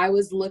I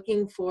was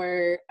looking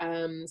for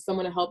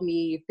someone to help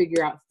me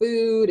figure out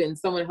food and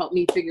someone to help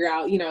me figure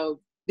out, you know,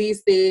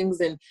 these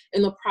things. And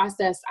in the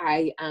process,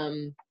 I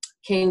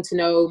came to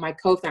know my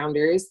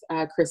co-founders,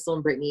 Crystal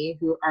and Brittany,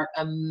 who are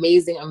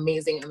amazing,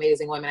 amazing,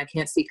 amazing women. I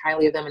can't speak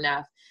highly of them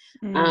enough.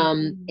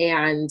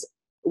 And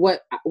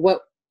what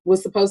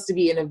was supposed to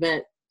be an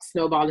event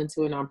snowballed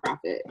into a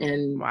nonprofit.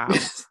 And wow.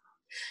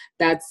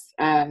 That's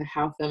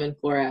how Femme and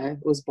Flora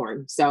was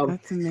born. So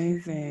that's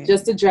amazing.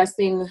 Just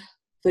addressing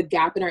the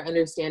gap in our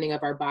understanding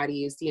of our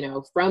bodies, you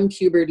know, from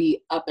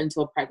puberty up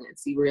until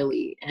pregnancy,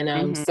 really.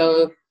 And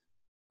so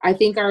I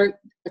think our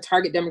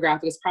target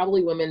demographic is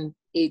probably women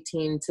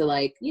 18 to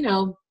like, you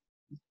know,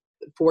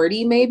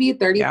 40, maybe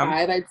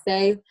 35, I'd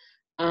say.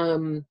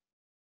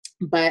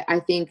 But I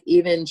think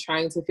even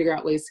trying to figure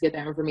out ways to get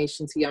that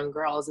information to young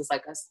girls is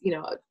like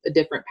a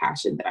different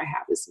passion that I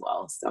have as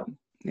well. So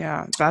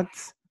yeah,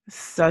 that's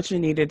such a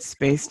needed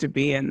space to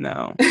be in,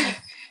 though.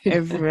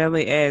 It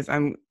really is.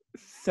 I'm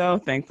so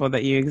thankful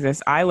that you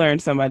exist. I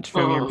learned so much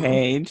from your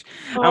page.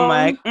 I'm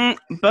like,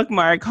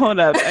 bookmark, hold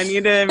up. I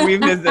need to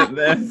revisit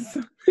this.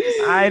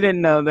 I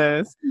didn't know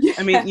this.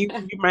 I mean, you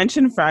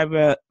mentioned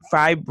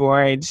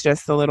fibroids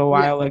just a little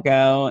while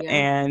ago,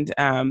 and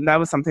that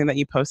was something that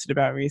you posted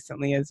about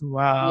recently as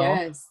well.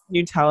 Yes. Can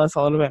you tell us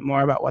a little bit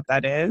more about what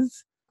that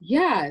is?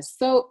 Yeah,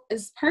 so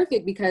it's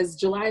perfect because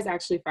July is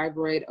actually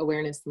Fibroid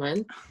Awareness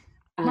Month.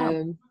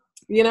 Wow.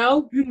 You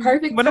know,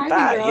 perfect what timing,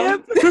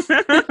 that?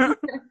 Girl. Yep.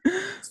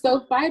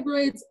 So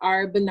fibroids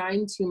are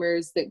benign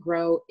tumors that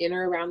grow in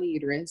or around the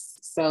uterus.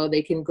 So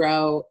they can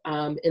grow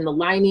in the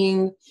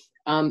lining,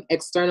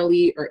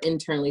 externally or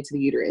internally to the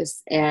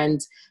uterus.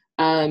 And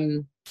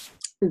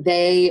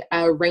they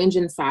range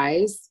in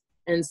size.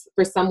 And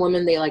for some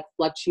women, they like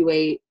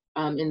fluctuate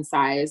in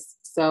size.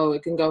 So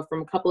it can go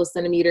from a couple of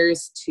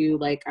centimeters to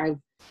like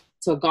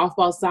to a golf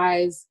ball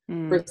size.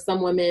 For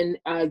some women,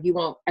 I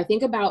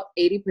think about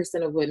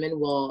 80% of women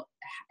will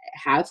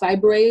have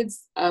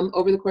fibroids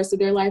over the course of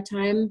their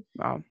lifetime.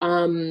 Wow.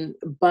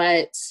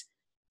 But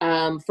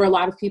for a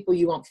lot of people,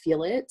 you won't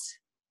feel it.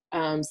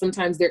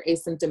 Sometimes they're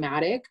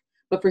asymptomatic,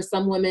 but for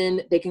some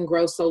women, they can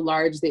grow so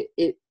large that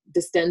it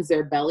distends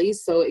their belly.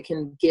 So it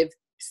can give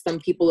some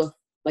people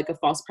a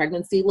false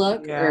pregnancy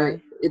look,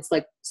 or it's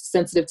like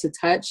sensitive to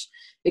touch.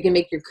 It can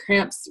make your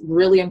cramps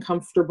really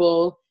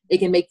uncomfortable. It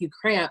can make you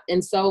cramp.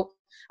 And so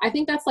I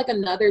think that's like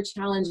another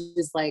challenge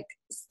is like,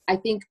 I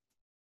think,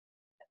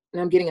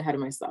 and I'm getting ahead of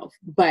myself,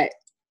 but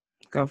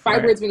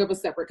fibroids bring up a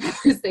separate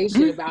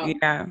conversation about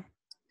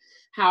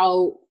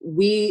how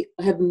we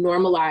have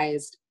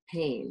normalized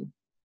pain.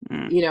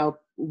 You know,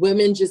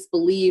 women just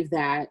believe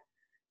that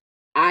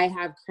I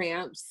have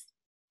cramps,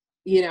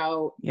 you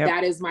know,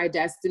 that is my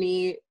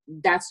destiny.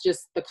 That's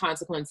just the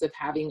consequence of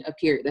having a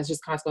period. That's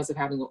just consequence of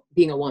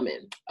being a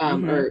woman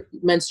or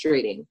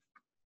menstruating.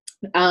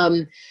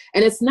 And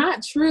it's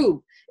not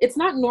true. It's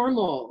not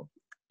normal.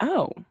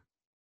 Oh.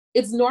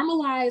 It's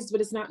normalized,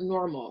 but it's not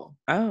normal.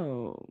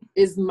 Oh.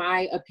 Is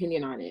my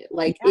opinion on it.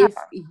 Like if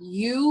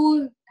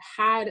you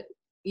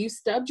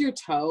stubbed your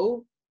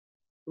toe,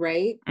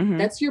 right?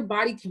 That's your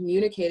body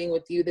communicating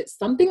with you that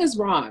something is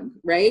wrong,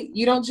 right?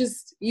 You don't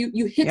just,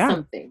 you hit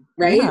something,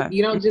 right? Yeah.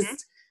 You don't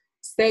just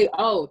say,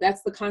 oh,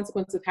 that's the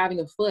consequence of having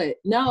a foot.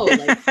 No,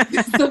 like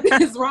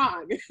something is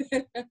wrong.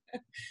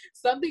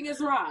 Something is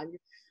wrong.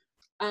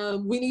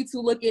 We need to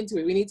look into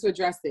it. We need to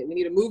address it. We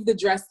need to move the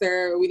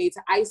dresser. We need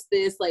to ice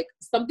this. Like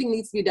something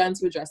needs to be done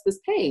to address this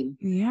pain.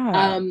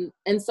 Yeah.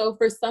 And so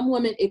for some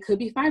women, it could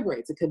be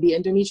fibroids. It could be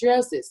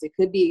endometriosis. It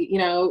could be, you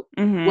know,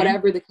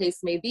 whatever the case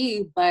may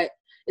be, but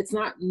it's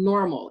not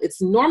normal.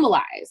 It's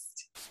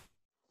normalized,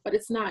 but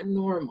it's not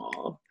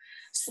normal.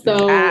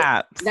 So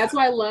that's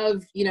why I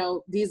love, you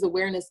know, these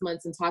awareness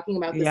months and talking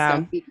about this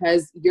stuff,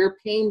 because your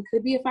pain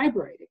could be a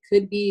fibroid. It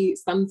could be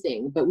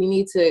something, but we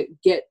need to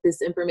get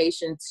this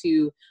information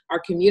to our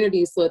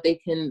community so that they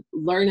can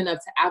learn enough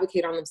to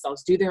advocate on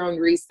themselves, do their own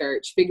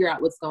research, figure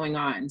out what's going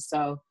on.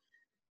 So,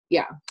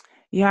 yeah.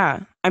 Yeah.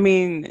 I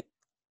mean,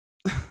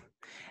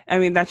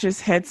 that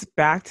just hits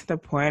back to the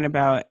point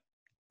about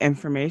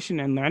information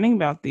and learning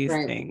about these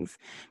things,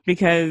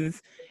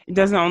 because it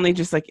doesn't only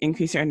just like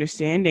increase your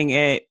understanding,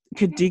 it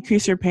could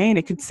decrease your pain.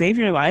 It could save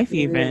your life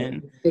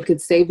even. It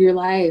could save your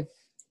life.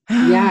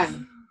 Yeah.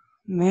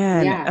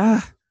 Man.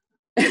 Yeah.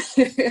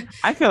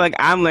 I feel like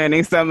I'm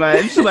learning so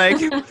much. Like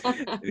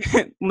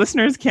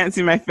listeners can't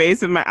see my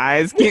face and my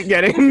eyes keep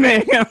getting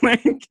big. I'm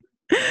like,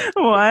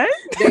 what?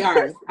 They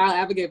are. I'll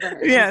advocate for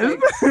her. Yes.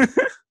 Like,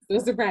 so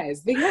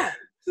surprised. But yeah.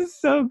 This is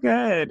so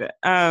good.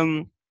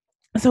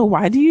 So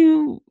why do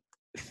you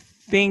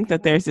think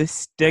that there's a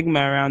stigma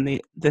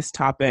around this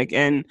topic,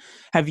 and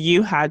have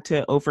you had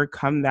to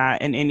overcome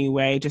that in any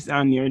way just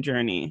on your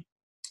journey?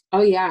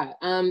 Oh yeah.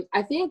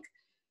 I think,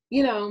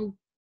 you know,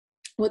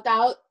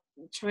 without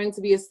trying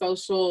to be a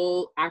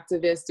social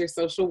activist or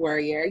social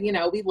warrior, you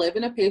know, we live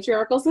in a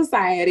patriarchal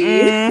society,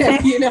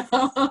 you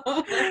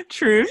know,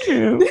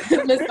 true.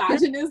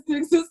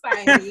 Misogynistic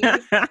society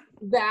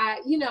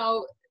that, you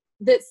know,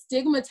 that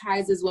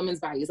stigmatizes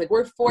women's bodies. Like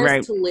we're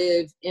forced to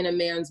live in a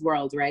man's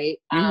world, right?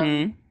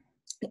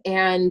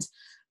 And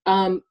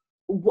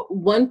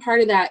one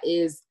part of that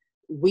is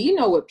we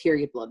know what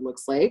period blood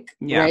looks like,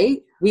 Yeah.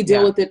 right? We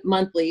deal Yeah. with it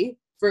monthly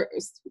for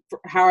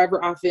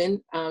however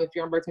often, if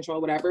you're on birth control,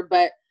 whatever.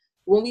 But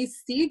when we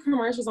see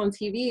commercials on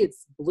TV,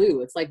 it's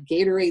blue. It's like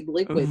Gatorade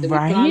liquid that we put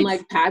on Right?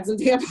 like pads and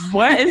tampons.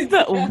 What is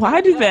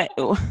why do that?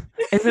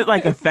 Is it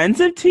like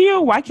offensive to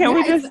you? Why can't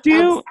we just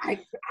do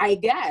I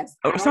guess.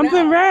 I don't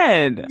something know.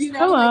 red? You know,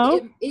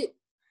 Hello. like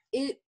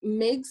it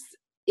makes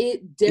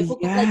it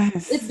difficult. Yes.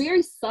 Like it's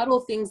very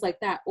subtle things like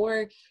that.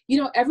 Or, you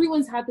know,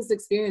 everyone's had this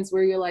experience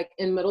where you're like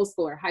in middle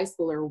school or high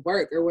school or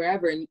work or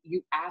wherever, and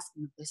you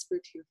whisper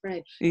to your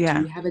friend, Yeah.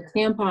 do you have a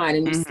tampon?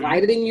 And you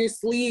slide it in your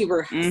sleeve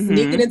or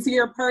sneak it into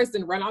your purse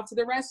and run off to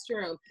the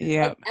restroom.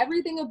 Yeah. Like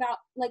everything about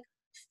like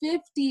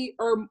 50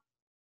 or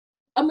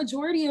a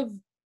majority of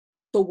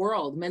the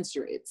world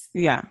menstruates.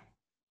 Yeah.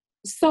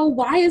 So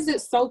why is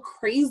it so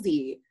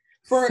crazy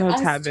for us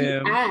taboo.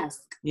 to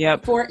ask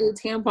Yep. for a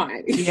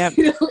tampon Yep.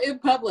 you know, in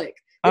public?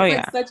 It's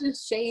yeah. like such a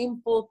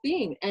shameful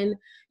thing. And,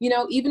 you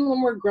know, even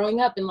when we're growing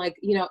up and like,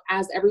 you know,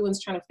 as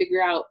everyone's trying to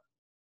figure out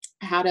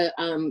how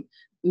to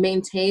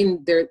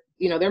maintain their,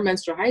 you know, their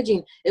menstrual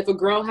hygiene, if a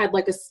girl had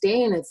like a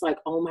stain, it's like,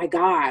 oh my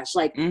gosh,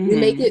 like we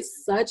make it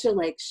such a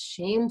like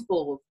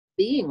shameful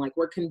thing. Like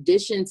we're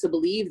conditioned to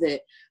believe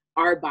that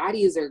our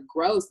bodies are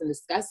gross and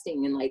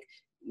disgusting and like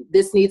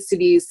this needs to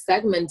be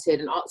segmented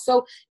and all.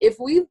 So if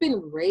we've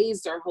been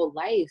raised our whole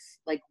life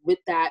like with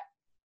that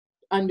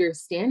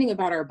understanding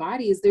about our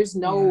bodies, there's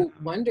no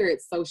wonder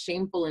it's so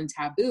shameful and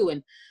taboo.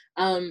 And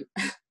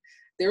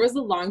there was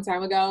a long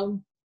time ago,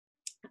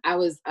 I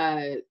was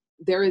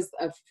there is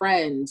a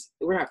friend,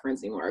 we're not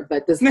friends anymore,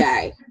 but this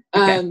guy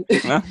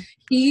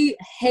he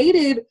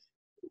hated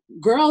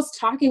girls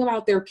talking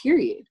about their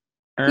period.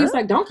 He was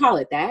like, don't call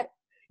it that,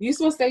 you're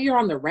supposed to say you're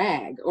on the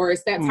rag, or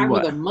it's that time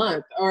of the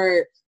month,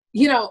 or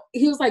you know,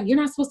 he was like, you're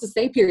not supposed to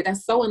say period,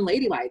 that's so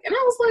unladylike. And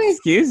I was like,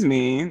 excuse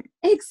me,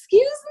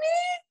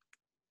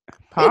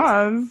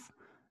 pause.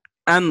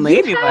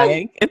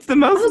 Unladylike. It's the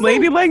most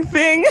ladylike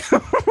thing.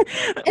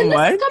 And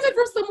this is coming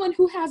from someone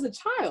who has a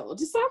child.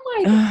 So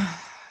I'm like,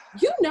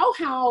 you know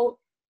how.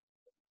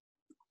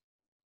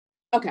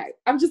 Okay,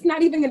 I'm just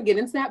not even going to get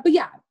into that. But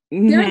yeah,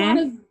 there are a lot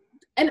of,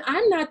 and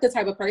I'm not the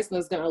type of person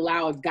that's going to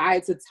allow a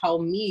guy to tell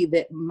me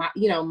that my,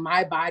 you know,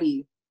 my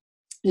body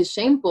is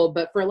shameful.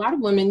 But for a lot of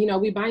women, you know,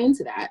 we buy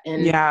into that.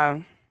 And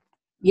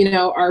you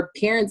know, our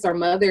parents, our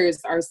mothers,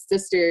 our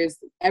sisters,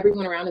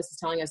 everyone around us is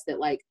telling us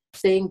that like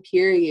saying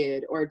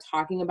period or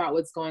talking about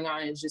what's going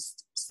on is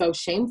just so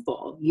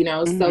shameful, you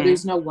know? So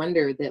there's no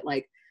wonder that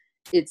like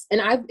it's, and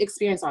I've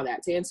experienced all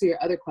that. To answer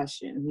your other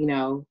question, you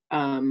know,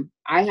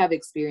 I have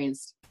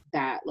experienced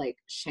that like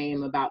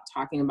shame about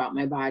talking about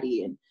my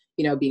body and,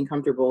 you know, being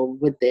comfortable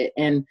with it.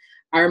 And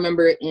I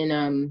remember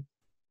in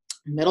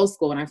middle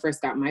school when I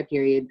first got my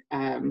period,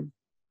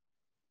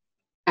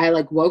 I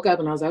like woke up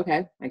and I was like,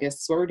 okay, I guess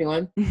that's what we're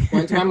doing.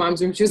 Went to my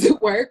mom's room, she was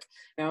at work.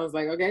 And I was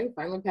like, okay,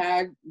 find my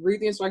pad,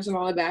 read the instructions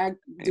on the bag,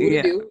 do what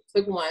to do.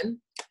 Took one.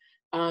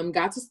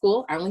 Got to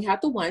school. I only had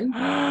the one.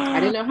 I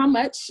didn't know how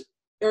much,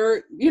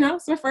 or, you know,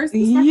 it's my first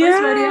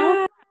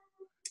rodeo.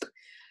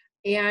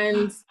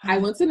 And I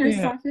went to the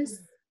nurse's office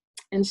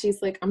and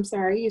she's like, I'm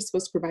sorry, you're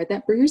supposed to provide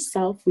that for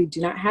yourself. We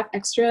do not have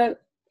extra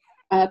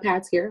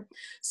pads here.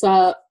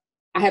 So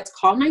I had to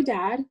call my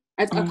dad.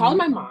 I called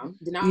my mom,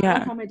 did not want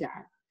to call my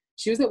dad.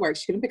 She was at work.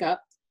 She couldn't pick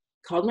up.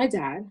 Called my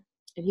dad,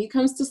 and he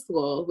comes to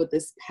school with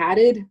this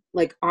padded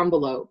like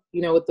envelope,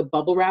 you know, with the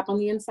bubble wrap on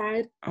the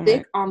inside,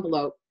 thick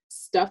envelope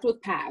stuffed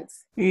with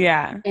pads.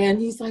 Yeah. And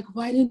he's like,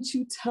 "Why didn't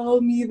you tell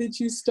me that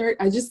you start?"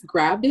 I just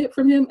grabbed it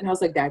from him, and I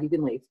was like, "Dad, you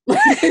can leave.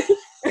 Like,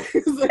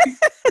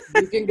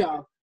 you can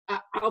go.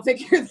 I'll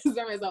take care of this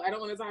by myself. I don't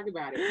want to talk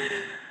about it."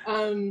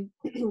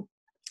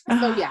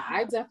 So yeah,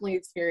 I definitely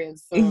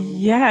experienced some.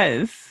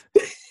 Yes.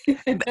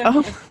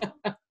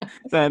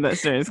 So that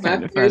story is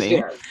kind of funny.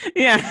 Sure.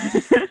 Yeah.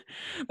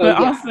 But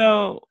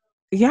also,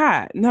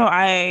 no,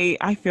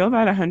 I feel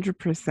that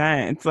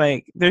 100%. It's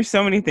like, there's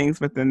so many things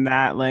within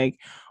that. Like,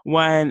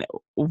 one,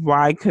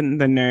 why couldn't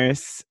the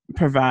nurse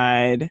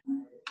provide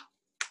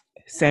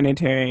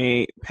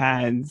sanitary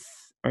pads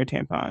or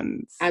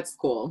tampons at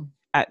school?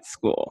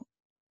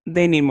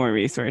 They need more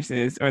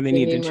resources, or they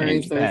need to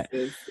change that.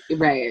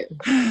 Right.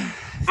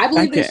 I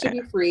believe they should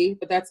be free,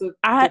 but that's a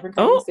different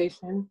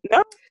conversation.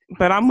 No,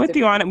 but I'm with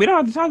you on it. We don't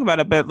have to talk about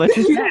it, but let's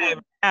just say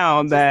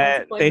now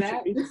that they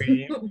should be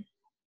free.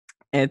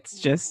 It's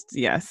just,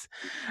 yes.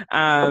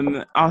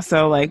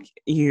 Also, like,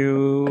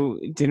 you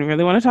didn't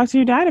really want to talk to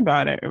your dad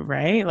about it,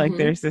 right? Like,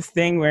 there's this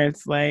thing where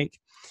it's like,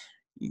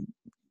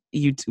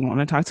 you want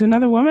to talk to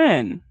another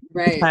woman.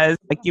 Right. Because,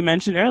 like you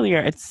mentioned earlier,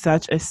 it's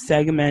such a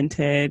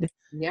segmented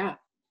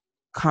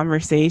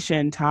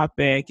conversation,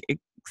 topic,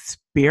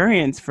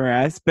 experience for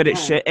us, but it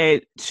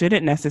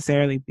shouldn't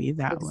necessarily be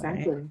that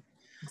way.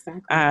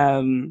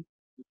 Exactly.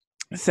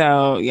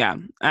 So yeah,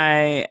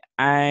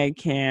 I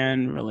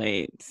can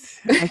relate.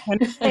 I can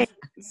relate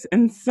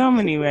in so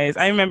many ways.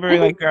 I remember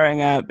like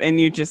growing up, and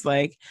you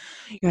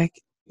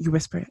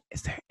whisper,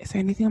 "Is there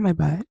anything on my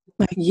butt?"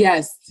 Like,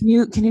 yes. Can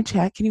you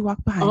check? Can you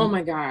walk behind? Oh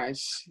my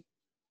gosh.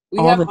 We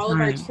all have the all of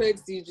our time.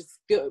 tricks. You just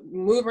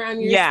move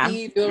around your Yeah.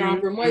 feet, feel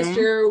around for Mhm.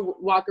 moisture,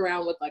 walk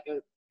around with like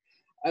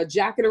a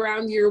jacket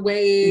around your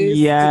waist.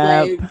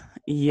 Yep. Like,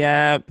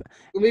 Yep.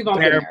 we've all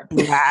been Wear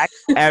there. black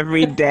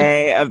every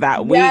day of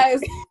that week.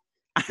 Yes.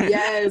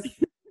 Yes.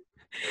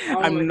 Oh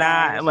my I'm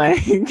not gosh.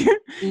 like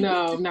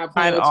No, I'm not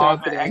playing find with all y'all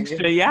the today.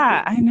 extra.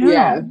 Yeah, I know.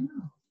 Yeah.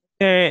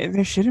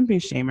 There shouldn't be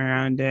shame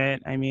around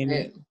it. I mean,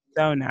 Right. it's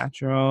so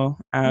natural.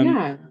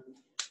 Yeah.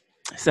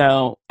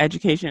 So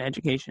education,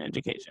 education,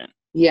 education.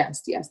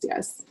 Yes, yes,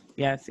 yes.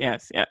 Yes,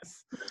 yes,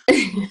 yes.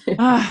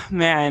 Ah,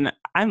 man,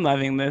 I'm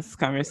loving this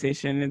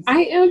conversation. It's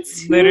I am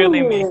too.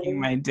 literally making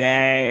my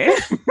day.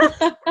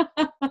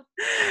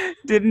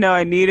 Didn't know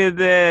I needed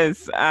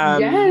this.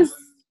 Yes.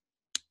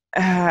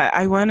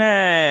 I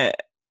wanna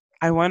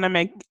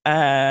make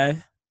a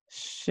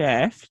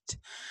shift.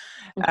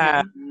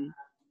 Okay.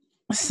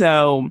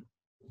 So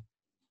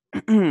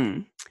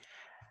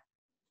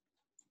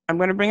I'm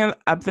going to bring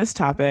up this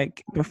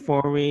topic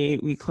before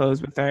we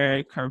close with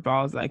our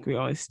curveballs like we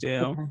always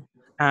do.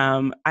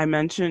 Okay. I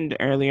mentioned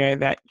earlier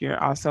that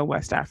you're also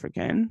West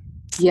African.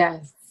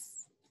 Yes.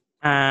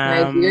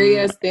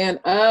 Nigeria, stand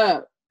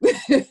up.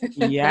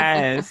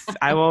 Yes,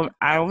 I will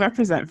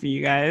represent for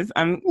you guys.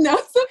 No,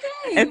 it's okay.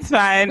 It's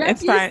fine. Rep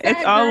It's fine. set,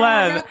 It's all girl.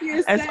 love.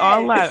 It's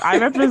all love. I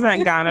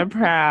represent Ghana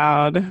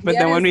proud. But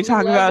then when we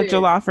talk about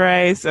jollof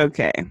rice,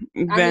 okay.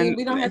 I mean,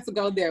 we don't have to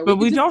go there. But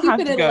we can don't just keep have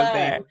it to in go love.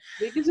 there.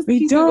 We can just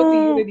keep it with the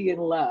unity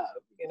and love.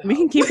 You know? We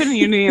can keep it in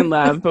unity and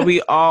love, but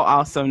we all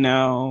also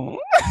know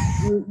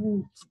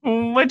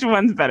which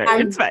one's better.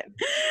 It's fine.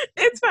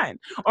 It's fine.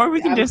 Or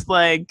we can just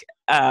like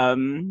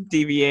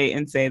deviate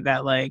and say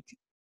that like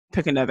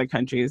pick another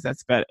country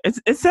that's better. It's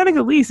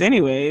Senegalese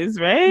anyways,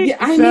 right? Yeah,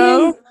 I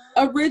mean,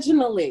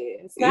 originally.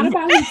 It's not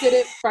about who did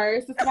it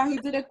first, it's about who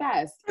did it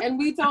best. And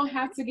we don't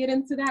have to get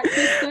into that,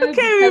 Krista.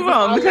 Okay, we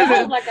won't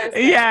because like I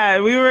said, yeah,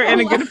 we were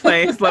in a good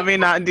place. Let me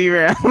not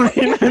derail.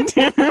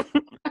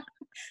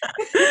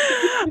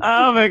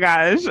 Oh my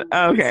gosh.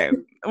 Okay.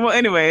 Well,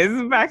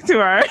 anyways, back to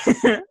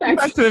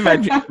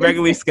the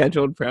regularly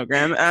scheduled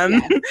program.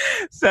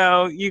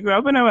 So you grew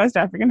up in a West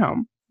African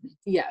home.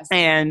 Yes.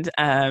 And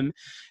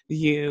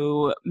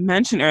you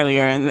mentioned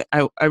earlier, and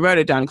I wrote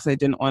it down because I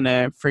didn't want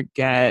to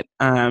forget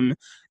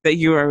that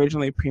you were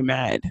originally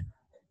pre-med.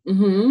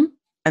 Mm-hmm.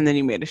 And then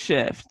you made a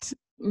shift.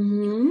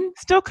 Mm-hmm.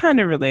 Still kind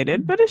of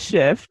related, but a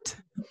shift.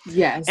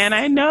 Yes. And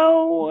I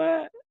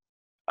know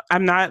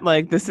I'm not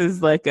like, this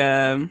is like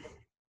a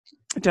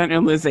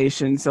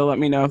generalization, so let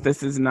me know if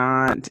this is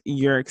not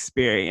your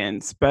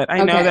experience. But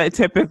I know that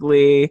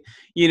typically,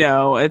 you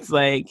know, it's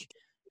like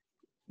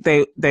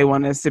they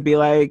want us to be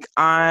like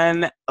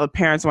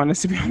parents want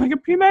us to be on like a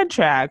pre-med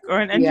track or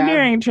an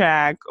engineering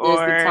track, or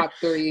there's the top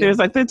three. There's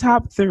like the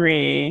top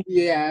three.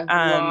 Yeah.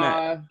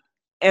 Law.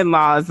 And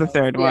law is the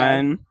third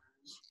one.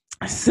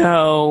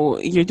 So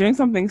you're doing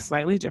something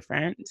slightly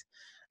different.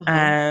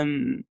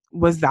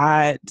 Was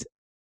that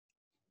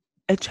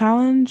a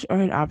challenge or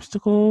an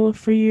obstacle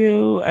for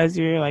you as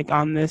you're like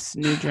on this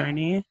new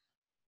journey?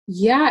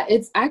 Yeah,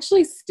 it's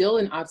actually still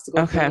an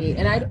obstacle for me.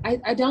 And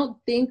I don't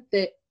think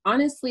that,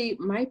 honestly,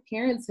 my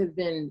parents have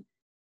been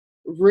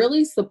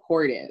really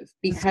supportive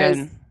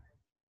because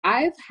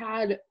I've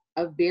had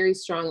a very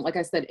strong, like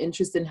I said,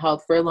 interest in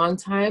health for a long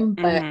time.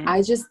 But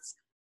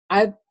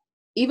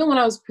even when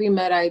I was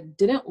pre-med, I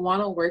didn't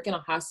want to work in a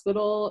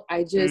hospital.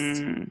 I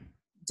just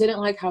didn't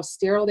like how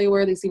sterile they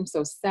were. They seemed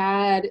so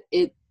sad.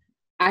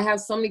 I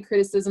have so many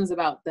criticisms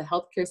about the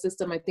healthcare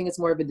system. I think it's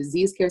more of a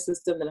disease care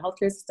system than a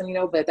healthcare system, you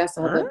know, but that's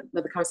another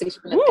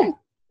conversation.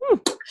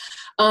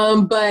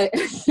 But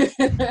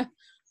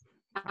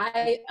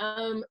I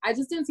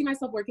just didn't see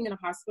myself working in a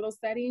hospital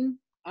setting.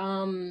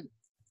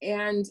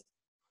 And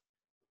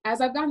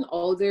as I've gotten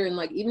older, and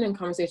like even in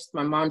conversations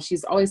with my mom,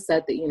 she's always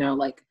said that, you know,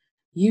 like,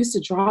 you used to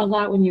draw a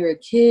lot when you were a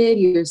kid.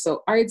 You're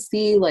so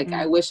artsy. Like,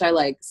 I wish I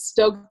like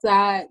stoked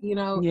that, you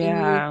know.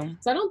 Yeah.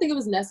 So I don't think it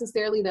was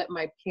necessarily that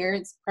my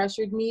parents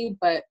pressured me,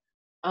 but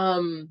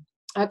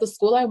at the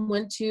school I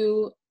went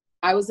to,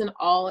 I was in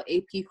all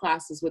AP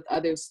classes with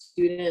other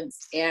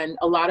students, and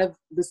a lot of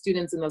the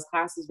students in those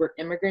classes were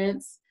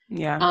immigrants.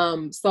 Yeah.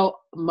 So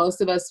most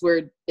of us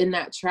were in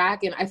that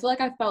track, and I feel like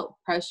I felt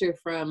pressure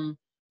from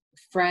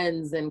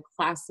friends and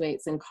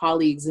classmates and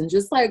colleagues and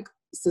just like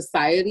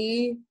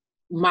society.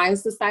 My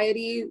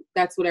society,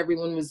 that's what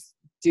everyone was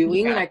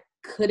doing. And I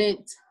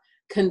couldn't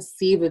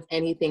conceive of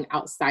anything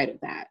outside of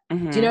that. Do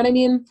you know what I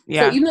mean?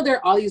 Yeah. So even though there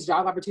are all these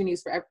job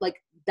opportunities for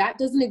like, that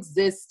doesn't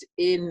exist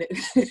in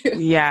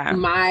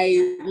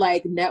my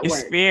like network. Your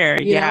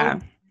sphere, you know?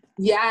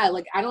 Yeah.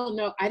 Like, I don't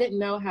know. I didn't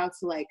know how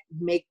to like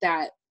make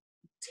that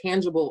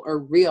tangible or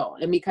real.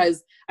 And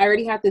because I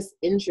already had this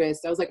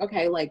interest, I was like,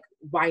 okay, like,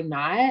 why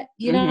not?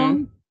 You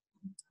know?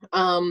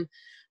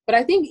 But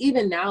I think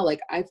even now, like,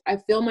 I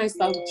feel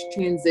myself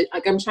transit.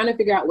 Like, I'm trying to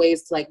figure out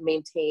ways to like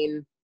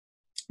maintain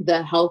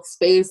the health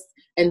space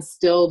and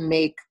still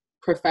make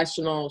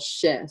professional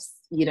shifts,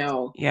 you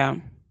know? Yeah.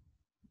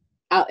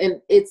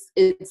 And it's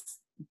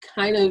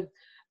kind of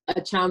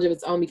a challenge of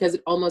its own because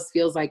it almost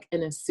feels like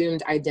an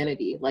assumed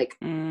identity. Like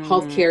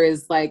healthcare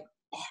is like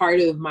part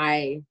of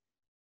my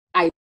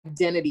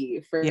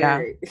identity for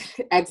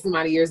X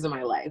amount of years of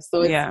my life.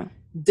 So it's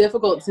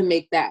difficult to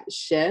make that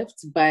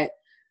shift, but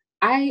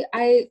I'm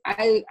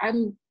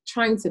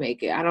trying to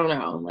make it. I don't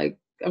know. Like,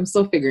 I'm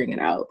still figuring it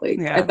out. Like,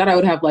 I thought I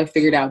would have life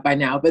figured out by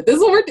now, but this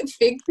is what we're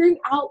figuring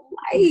out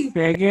life.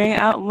 Figuring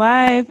out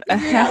life.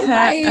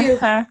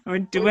 We're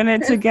doing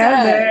it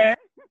together.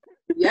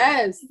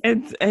 Yes.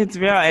 It's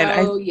real.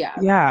 So,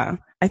 and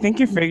I think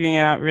you're figuring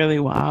it out really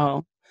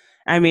well.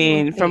 I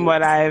mean, from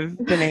what I've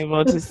been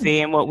able to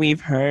see and what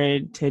we've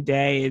heard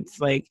today, it's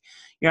like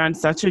you're on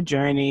such a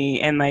journey,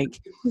 and like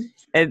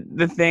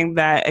the thing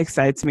that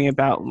excites me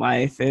about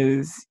life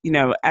is, you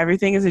know,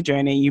 everything is a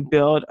journey. You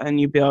build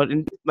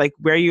and like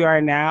where you are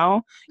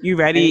now, you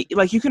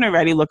can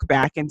already look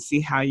back and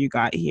see how you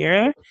got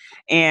here,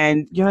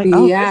 and you're like,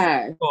 oh,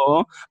 this is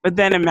cool. But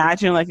then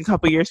imagine like a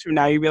couple years from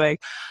now, you'd be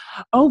like,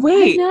 oh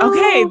wait,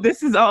 okay,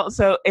 this is all.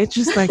 So it's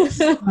just like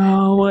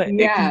so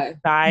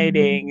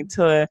exciting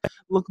to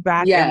look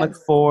back and look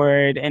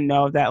forward and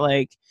know that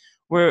like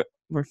we're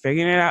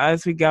figuring it out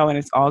as we go, and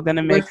it's all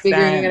gonna make sense. We're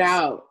figuring it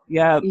out.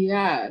 Yep.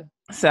 Yeah.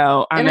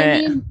 So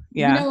you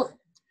know,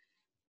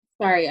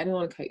 sorry, I don't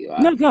want to cut you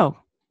off. No, go.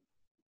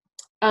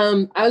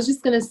 I was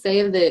just gonna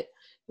say that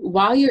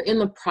while you're in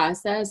the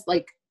process,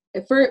 like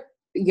for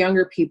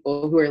younger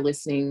people who are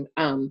listening,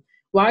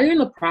 while you're in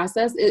the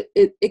process,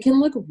 it can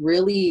look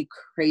really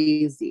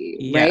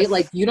crazy, right?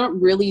 Like you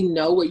don't really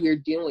know what you're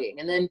doing.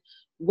 And then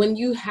when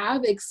you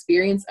have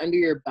experience under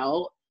your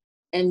belt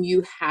and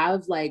you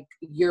have like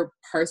your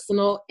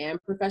personal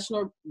and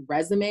professional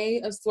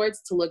resume of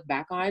sorts to look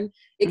back on,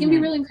 it can be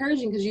really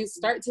encouraging because you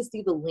start to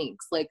see the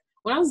links. Like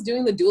when I was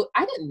doing the doula,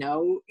 I didn't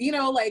know, you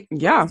know, like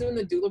when I was doing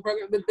the doula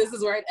program, but this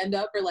is where I'd end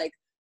up, or like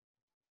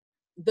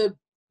the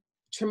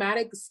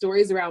traumatic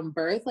stories around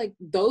birth, like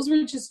those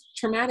were just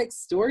traumatic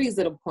stories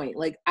at a point.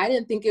 Like I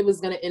didn't think it was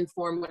going to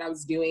inform what I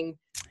was doing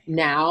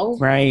now.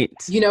 Right.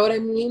 You know what I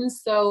mean?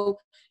 So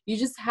you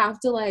just have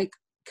to like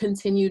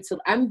continue to,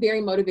 I'm very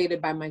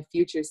motivated by my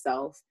future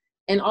self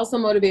and also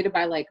motivated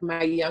by like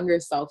my younger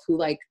self who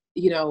like,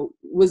 you know,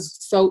 was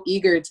so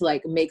eager to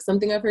like make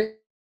something of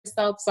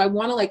herself. So I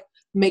want to like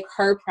make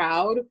her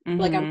proud.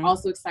 Like I'm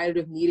also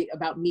excited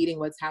about meeting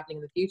what's happening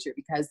in the future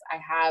because I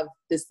have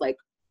this like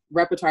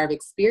repertoire of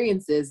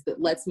experiences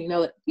that lets me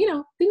know that, you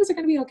know, things are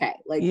going to be okay.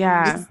 Like,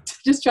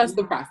 just trust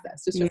the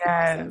process. Just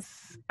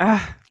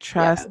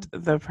trust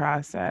the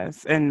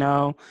process. And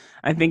no,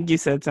 I think you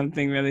said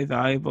something really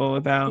valuable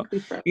about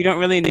you don't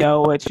really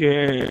know what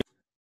you're,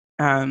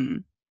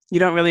 you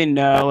don't really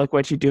know like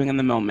what you're doing in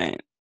the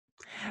moment.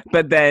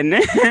 But then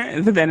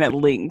it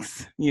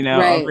links, you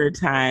know, over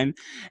time.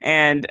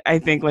 And I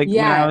think like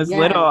when I was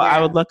little,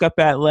 I would look up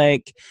at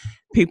like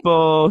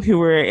people who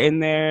were in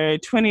their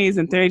 20s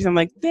and 30s. I'm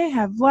like, they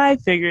have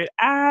life figured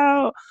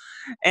out.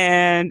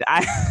 And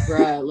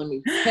bruh, let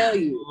me tell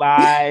you.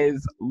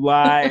 Lies.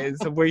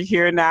 We're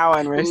here now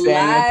and we're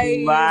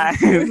saying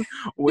lies.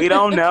 We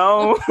don't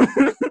know.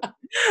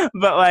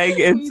 But like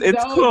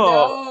it's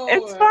cool.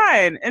 It's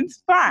fine.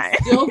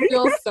 Still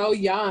feel so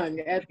young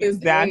at this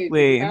age.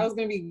 I was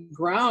gonna be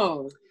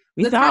grown.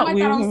 I thought I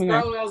was grown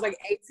when I was like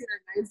 18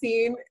 or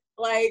 19.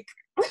 Like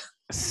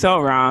so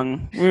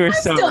wrong. We were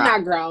so still wrong.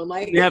 Not grown.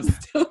 Like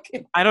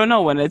I don't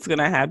know when it's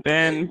gonna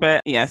happen,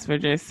 but yes, we're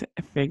just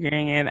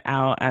figuring it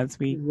out as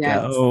we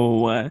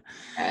go.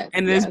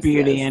 And there's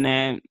beauty in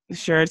it.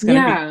 Sure, it's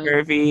gonna be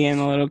curvy and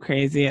a little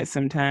crazy at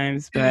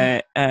sometimes,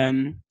 but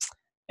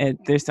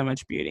there's so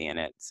much beauty in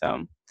it.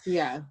 So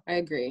yeah, I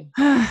agree.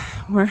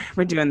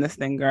 We're doing this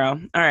thing, girl.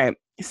 All right.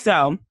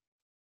 So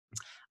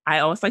I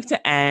always like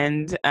to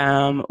end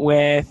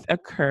with a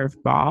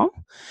curveball,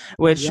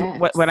 which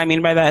what I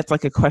mean by that, it's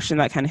like a question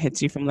that kind of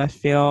hits you from left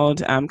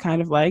field,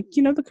 kind of like,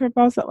 you know, the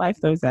curveballs that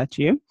life throws at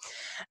you.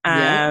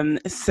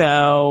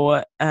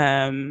 So,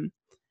 and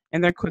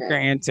they're quicker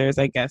answers,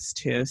 I guess,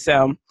 too.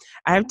 So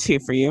I have two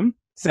for you.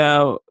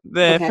 So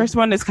the first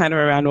one is kind of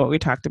around what we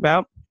talked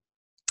about.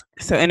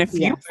 So in a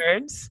few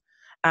words,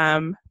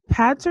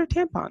 pads or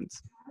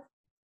tampons?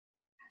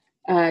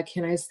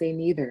 Can I say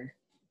neither?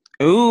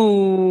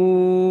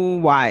 Ooh,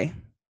 why?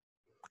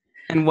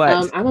 And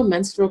what? I'm a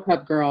menstrual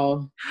cup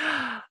girl.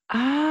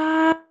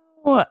 Oh,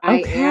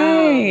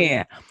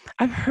 okay.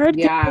 I've heard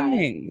good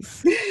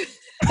things.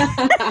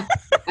 I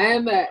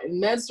am a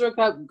menstrual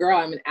cup girl.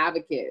 I'm an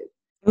advocate.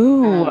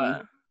 Ooh.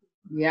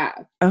 Yeah.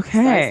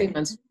 Okay. So I say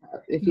menstrual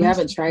cup if you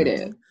haven't tried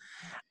it.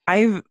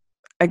 I've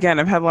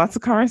had lots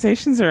of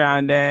conversations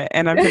around it,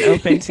 and I've been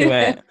open to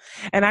it.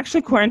 And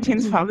actually, quarantine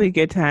is probably a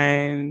good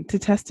time to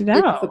test it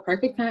out. It's the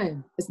perfect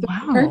time. It's the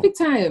perfect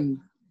time.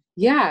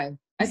 Yeah,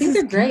 I think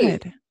they're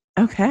great. Good.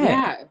 Okay.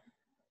 Yeah.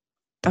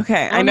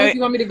 Okay. I know if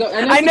you want me to go.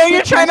 I know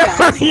you're trying to.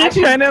 You're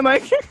trying to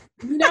like.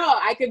 No,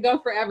 I could go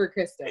forever,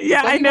 Kristen.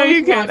 Yeah, I know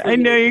you could.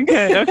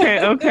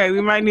 Okay.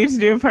 We might need to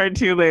do a part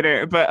 2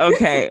 later, but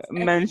okay.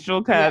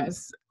 Menstrual cups.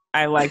 Yes.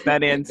 I like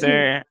that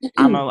answer.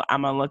 I'm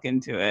gonna look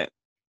into it.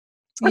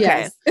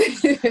 Okay.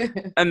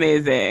 Yes.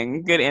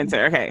 Amazing. Good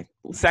answer. Okay.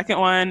 Second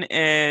one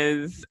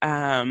is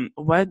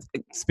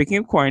speaking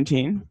of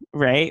quarantine,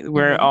 right?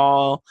 We're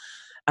all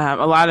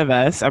a lot of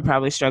us are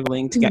probably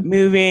struggling to get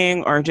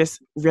moving or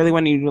just really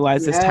want to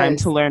utilize this time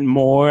to learn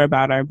more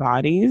about our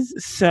bodies.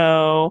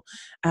 So,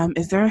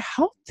 is there a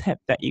health tip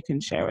that you can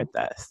share with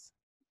us?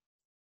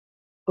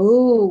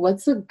 Oh,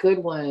 what's a good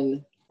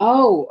one?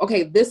 Oh,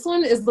 okay. This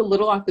one is a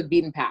little off the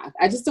beaten path.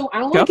 I don't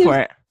Go want to for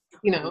it.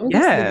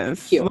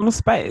 Yes, A little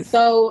spice.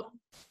 So,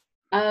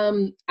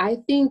 I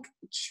think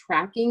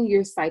tracking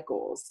your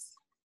cycles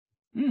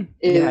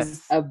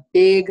is a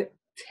big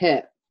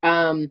tip.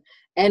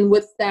 And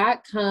with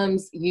that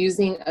comes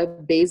using a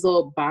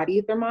basal body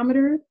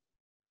thermometer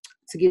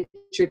to get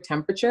your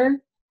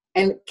temperature.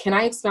 And can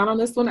I expound on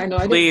this one? I know I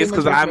didn't. Please,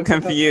 because I'm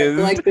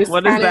confused. Like this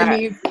what is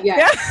that?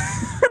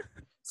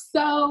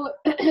 So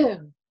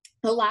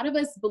a lot of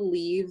us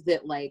believe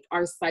that like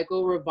our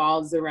cycle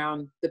revolves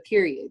around the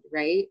period,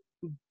 right?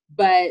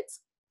 But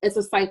it's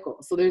a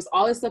cycle. So there's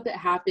all this stuff that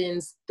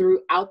happens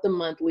throughout the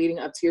month leading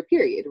up to your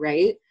period,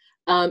 right?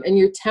 And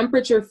your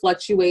temperature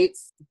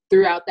fluctuates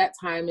throughout that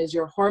time as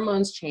your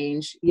hormones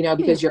change,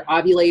 because you're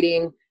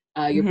ovulating,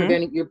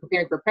 you're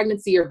preparing for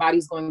pregnancy, your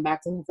body's going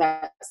back to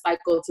that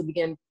cycle to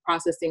begin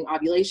processing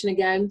ovulation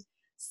again.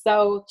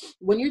 So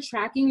when you're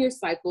tracking your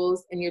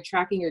cycles and you're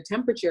tracking your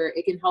temperature,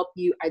 it can help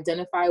you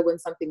identify when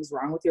something's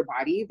wrong with your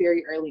body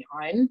very early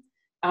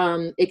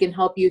on. It can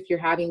help you if you're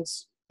having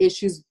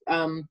issues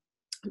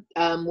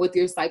with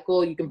your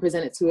cycle. You can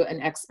present it to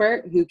an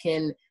expert who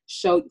can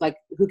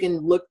who can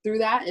look through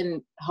that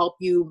and help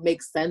you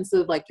make sense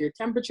of like your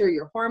temperature,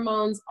 your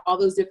hormones, all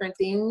those different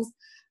things.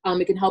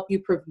 It can help you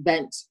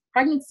prevent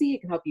pregnancy.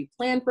 It can help you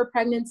plan for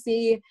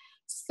pregnancy.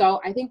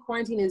 So I think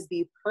quarantine is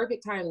the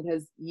perfect time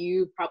because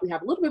you probably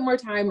have a little bit more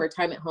time or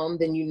time at home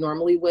than you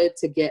normally would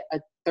to get a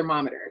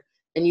thermometer.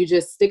 And you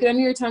just stick it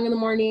under your tongue in the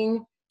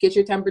morning, get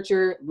your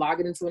temperature, log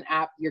it into an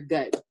app, you're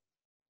good.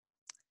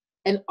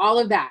 And all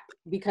of that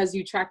because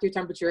you track your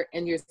temperature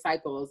and your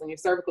cycles and your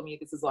cervical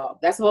mucus as well.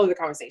 That's a whole other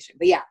conversation.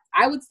 But yeah,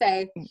 I would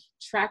say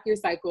track your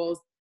cycles,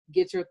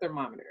 get your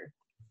thermometer.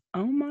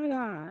 Oh my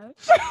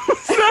gosh.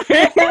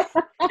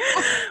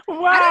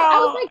 Wow. I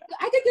was like,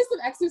 I could get some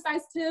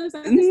exercise tips.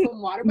 I could get some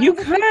water. You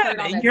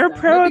could. You're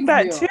pro at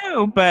that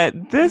too,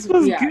 but this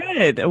was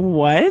good.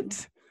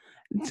 What?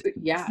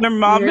 Yeah.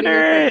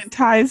 Thermometer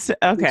ties to,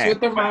 okay. Your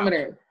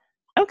thermometer.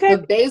 Okay. A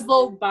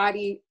basal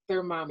body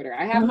thermometer.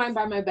 I have mine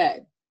by my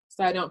bed,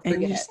 so I don't forget.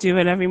 And you just do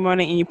it every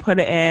morning and you put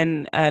it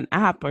in an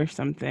app or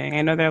something.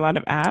 I know there are a lot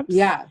of apps.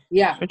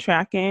 Yeah. For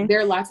tracking. There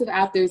are lots of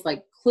apps. There's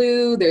like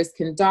Clue, there's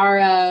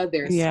Kindara,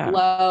 there's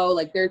Flow,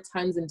 like there are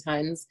tons and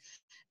tons.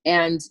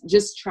 And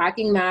just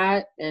tracking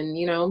that and,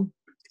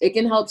 it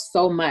can help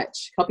so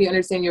much, help you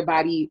understand your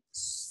body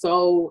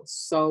so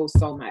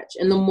much.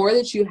 And the more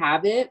that you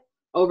have it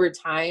over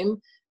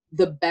time,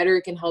 the better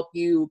it can help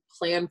you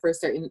plan for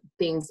certain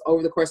things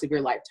over the course of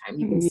your lifetime.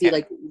 You can see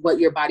like what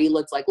your body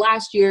looked like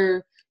last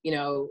year,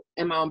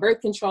 am I on birth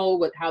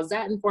control? How's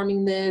that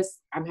informing this?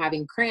 I'm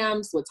having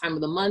cramps. What time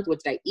of the month? What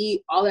did I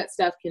eat? All that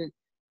stuff can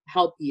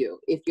help you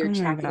if you're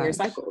tracking your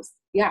cycles.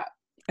 Yeah.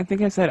 I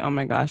think I said, oh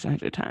my gosh,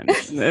 100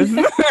 times.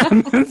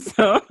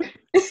 So,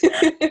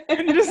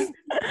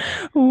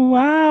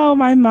 wow,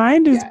 my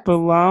mind is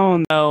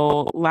blown.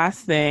 So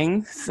last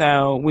thing,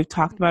 so we've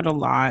talked about a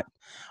lot.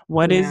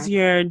 What is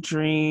your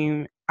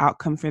dream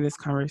outcome for this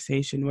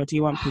conversation? What do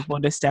you want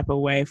people to step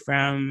away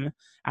from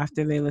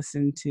after they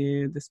listen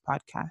to this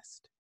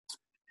podcast?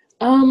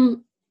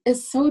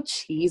 It's so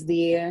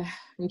cheesy.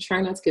 I'm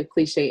trying not to give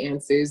cliche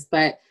answers,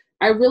 but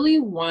I really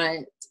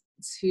want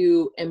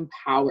to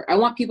empower. I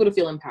want people to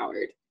feel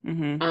empowered.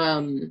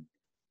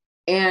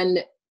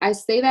 And I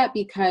say that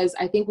because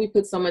I think we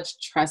put so much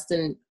trust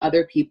in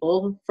other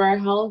people for our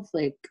health.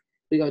 Like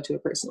we go to a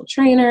personal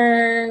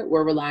trainer,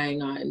 we're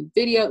relying on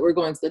video, we're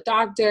going to the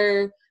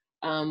doctor.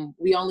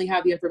 We only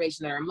have the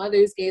information that our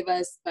mothers gave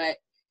us, but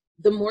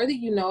the more that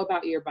you know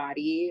about your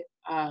body,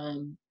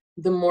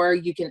 the more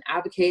you can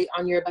advocate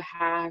on your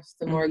behalf,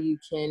 the more you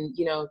can,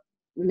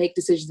 make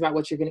decisions about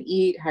what you're going to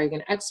eat, how you're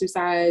going to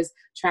exercise,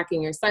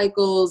 tracking your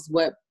cycles,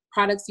 what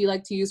products you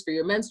like to use for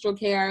your menstrual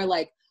care.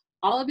 Like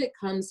all of it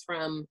comes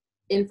from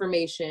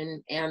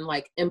information and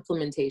like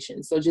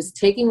implementation. So just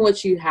taking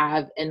what you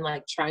have and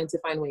like trying to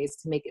find ways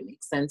to make it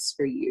make sense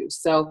for you.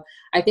 So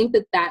I think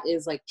that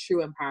is like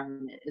true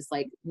empowerment. It's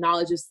like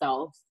knowledge of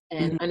self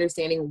and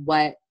understanding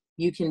what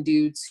you can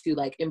do to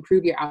like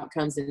improve your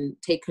outcomes and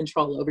take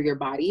control over your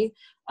body.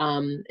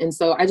 And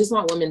so I just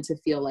want women to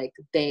feel like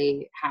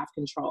they have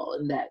control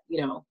and that,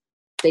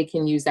 they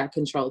can use that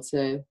control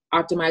to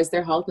optimize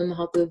their health and the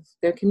health of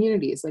their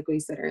communities, like we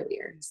said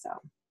earlier. So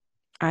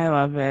I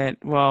love it.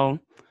 Well,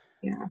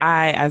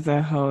 I, as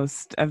a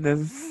host of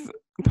this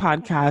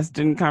podcast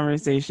and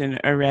conversation,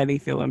 already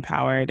feel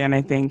empowered. And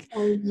I think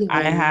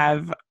I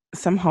have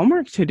some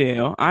homework to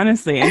do,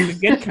 honestly, and the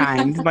good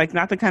kind, like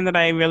not the kind that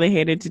I really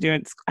hated to do.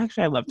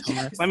 Actually, I loved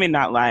homework. Let me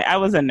not lie. I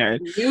was a nerd.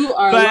 You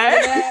are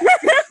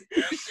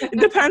It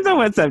depends on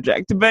what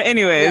subject. But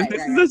anyways,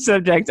 this is a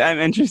subject I'm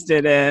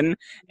interested in.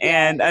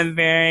 And I'm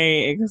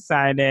very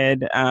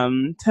excited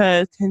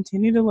to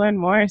continue to learn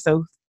more.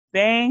 So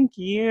thank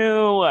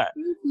you.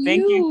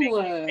 Thank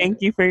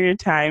you for your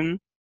time.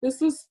 This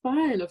was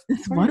fun.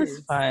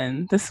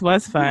 This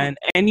was fun.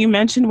 And you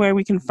mentioned where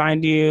we can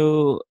find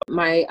you.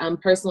 My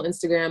personal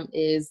Instagram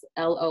is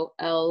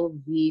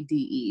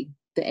LOLVDE.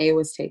 The A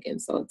was taken,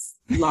 so it's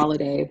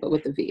Lolade, but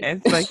with the V.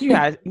 It's like you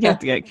have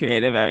to get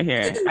creative out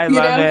here. I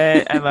love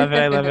it. I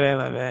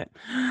love it.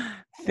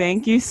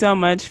 Thank you so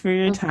much for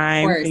your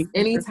time. Of course.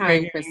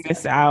 Anytime, figuring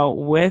this out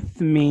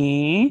with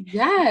me.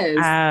 Yes.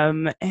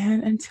 And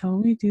until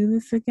we do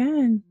this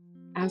again.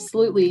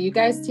 Absolutely. You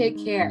guys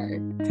take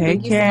care.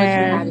 Thank you so much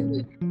for having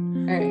me.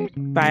 All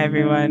right. Bye,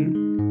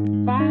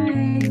 everyone.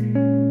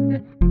 Bye.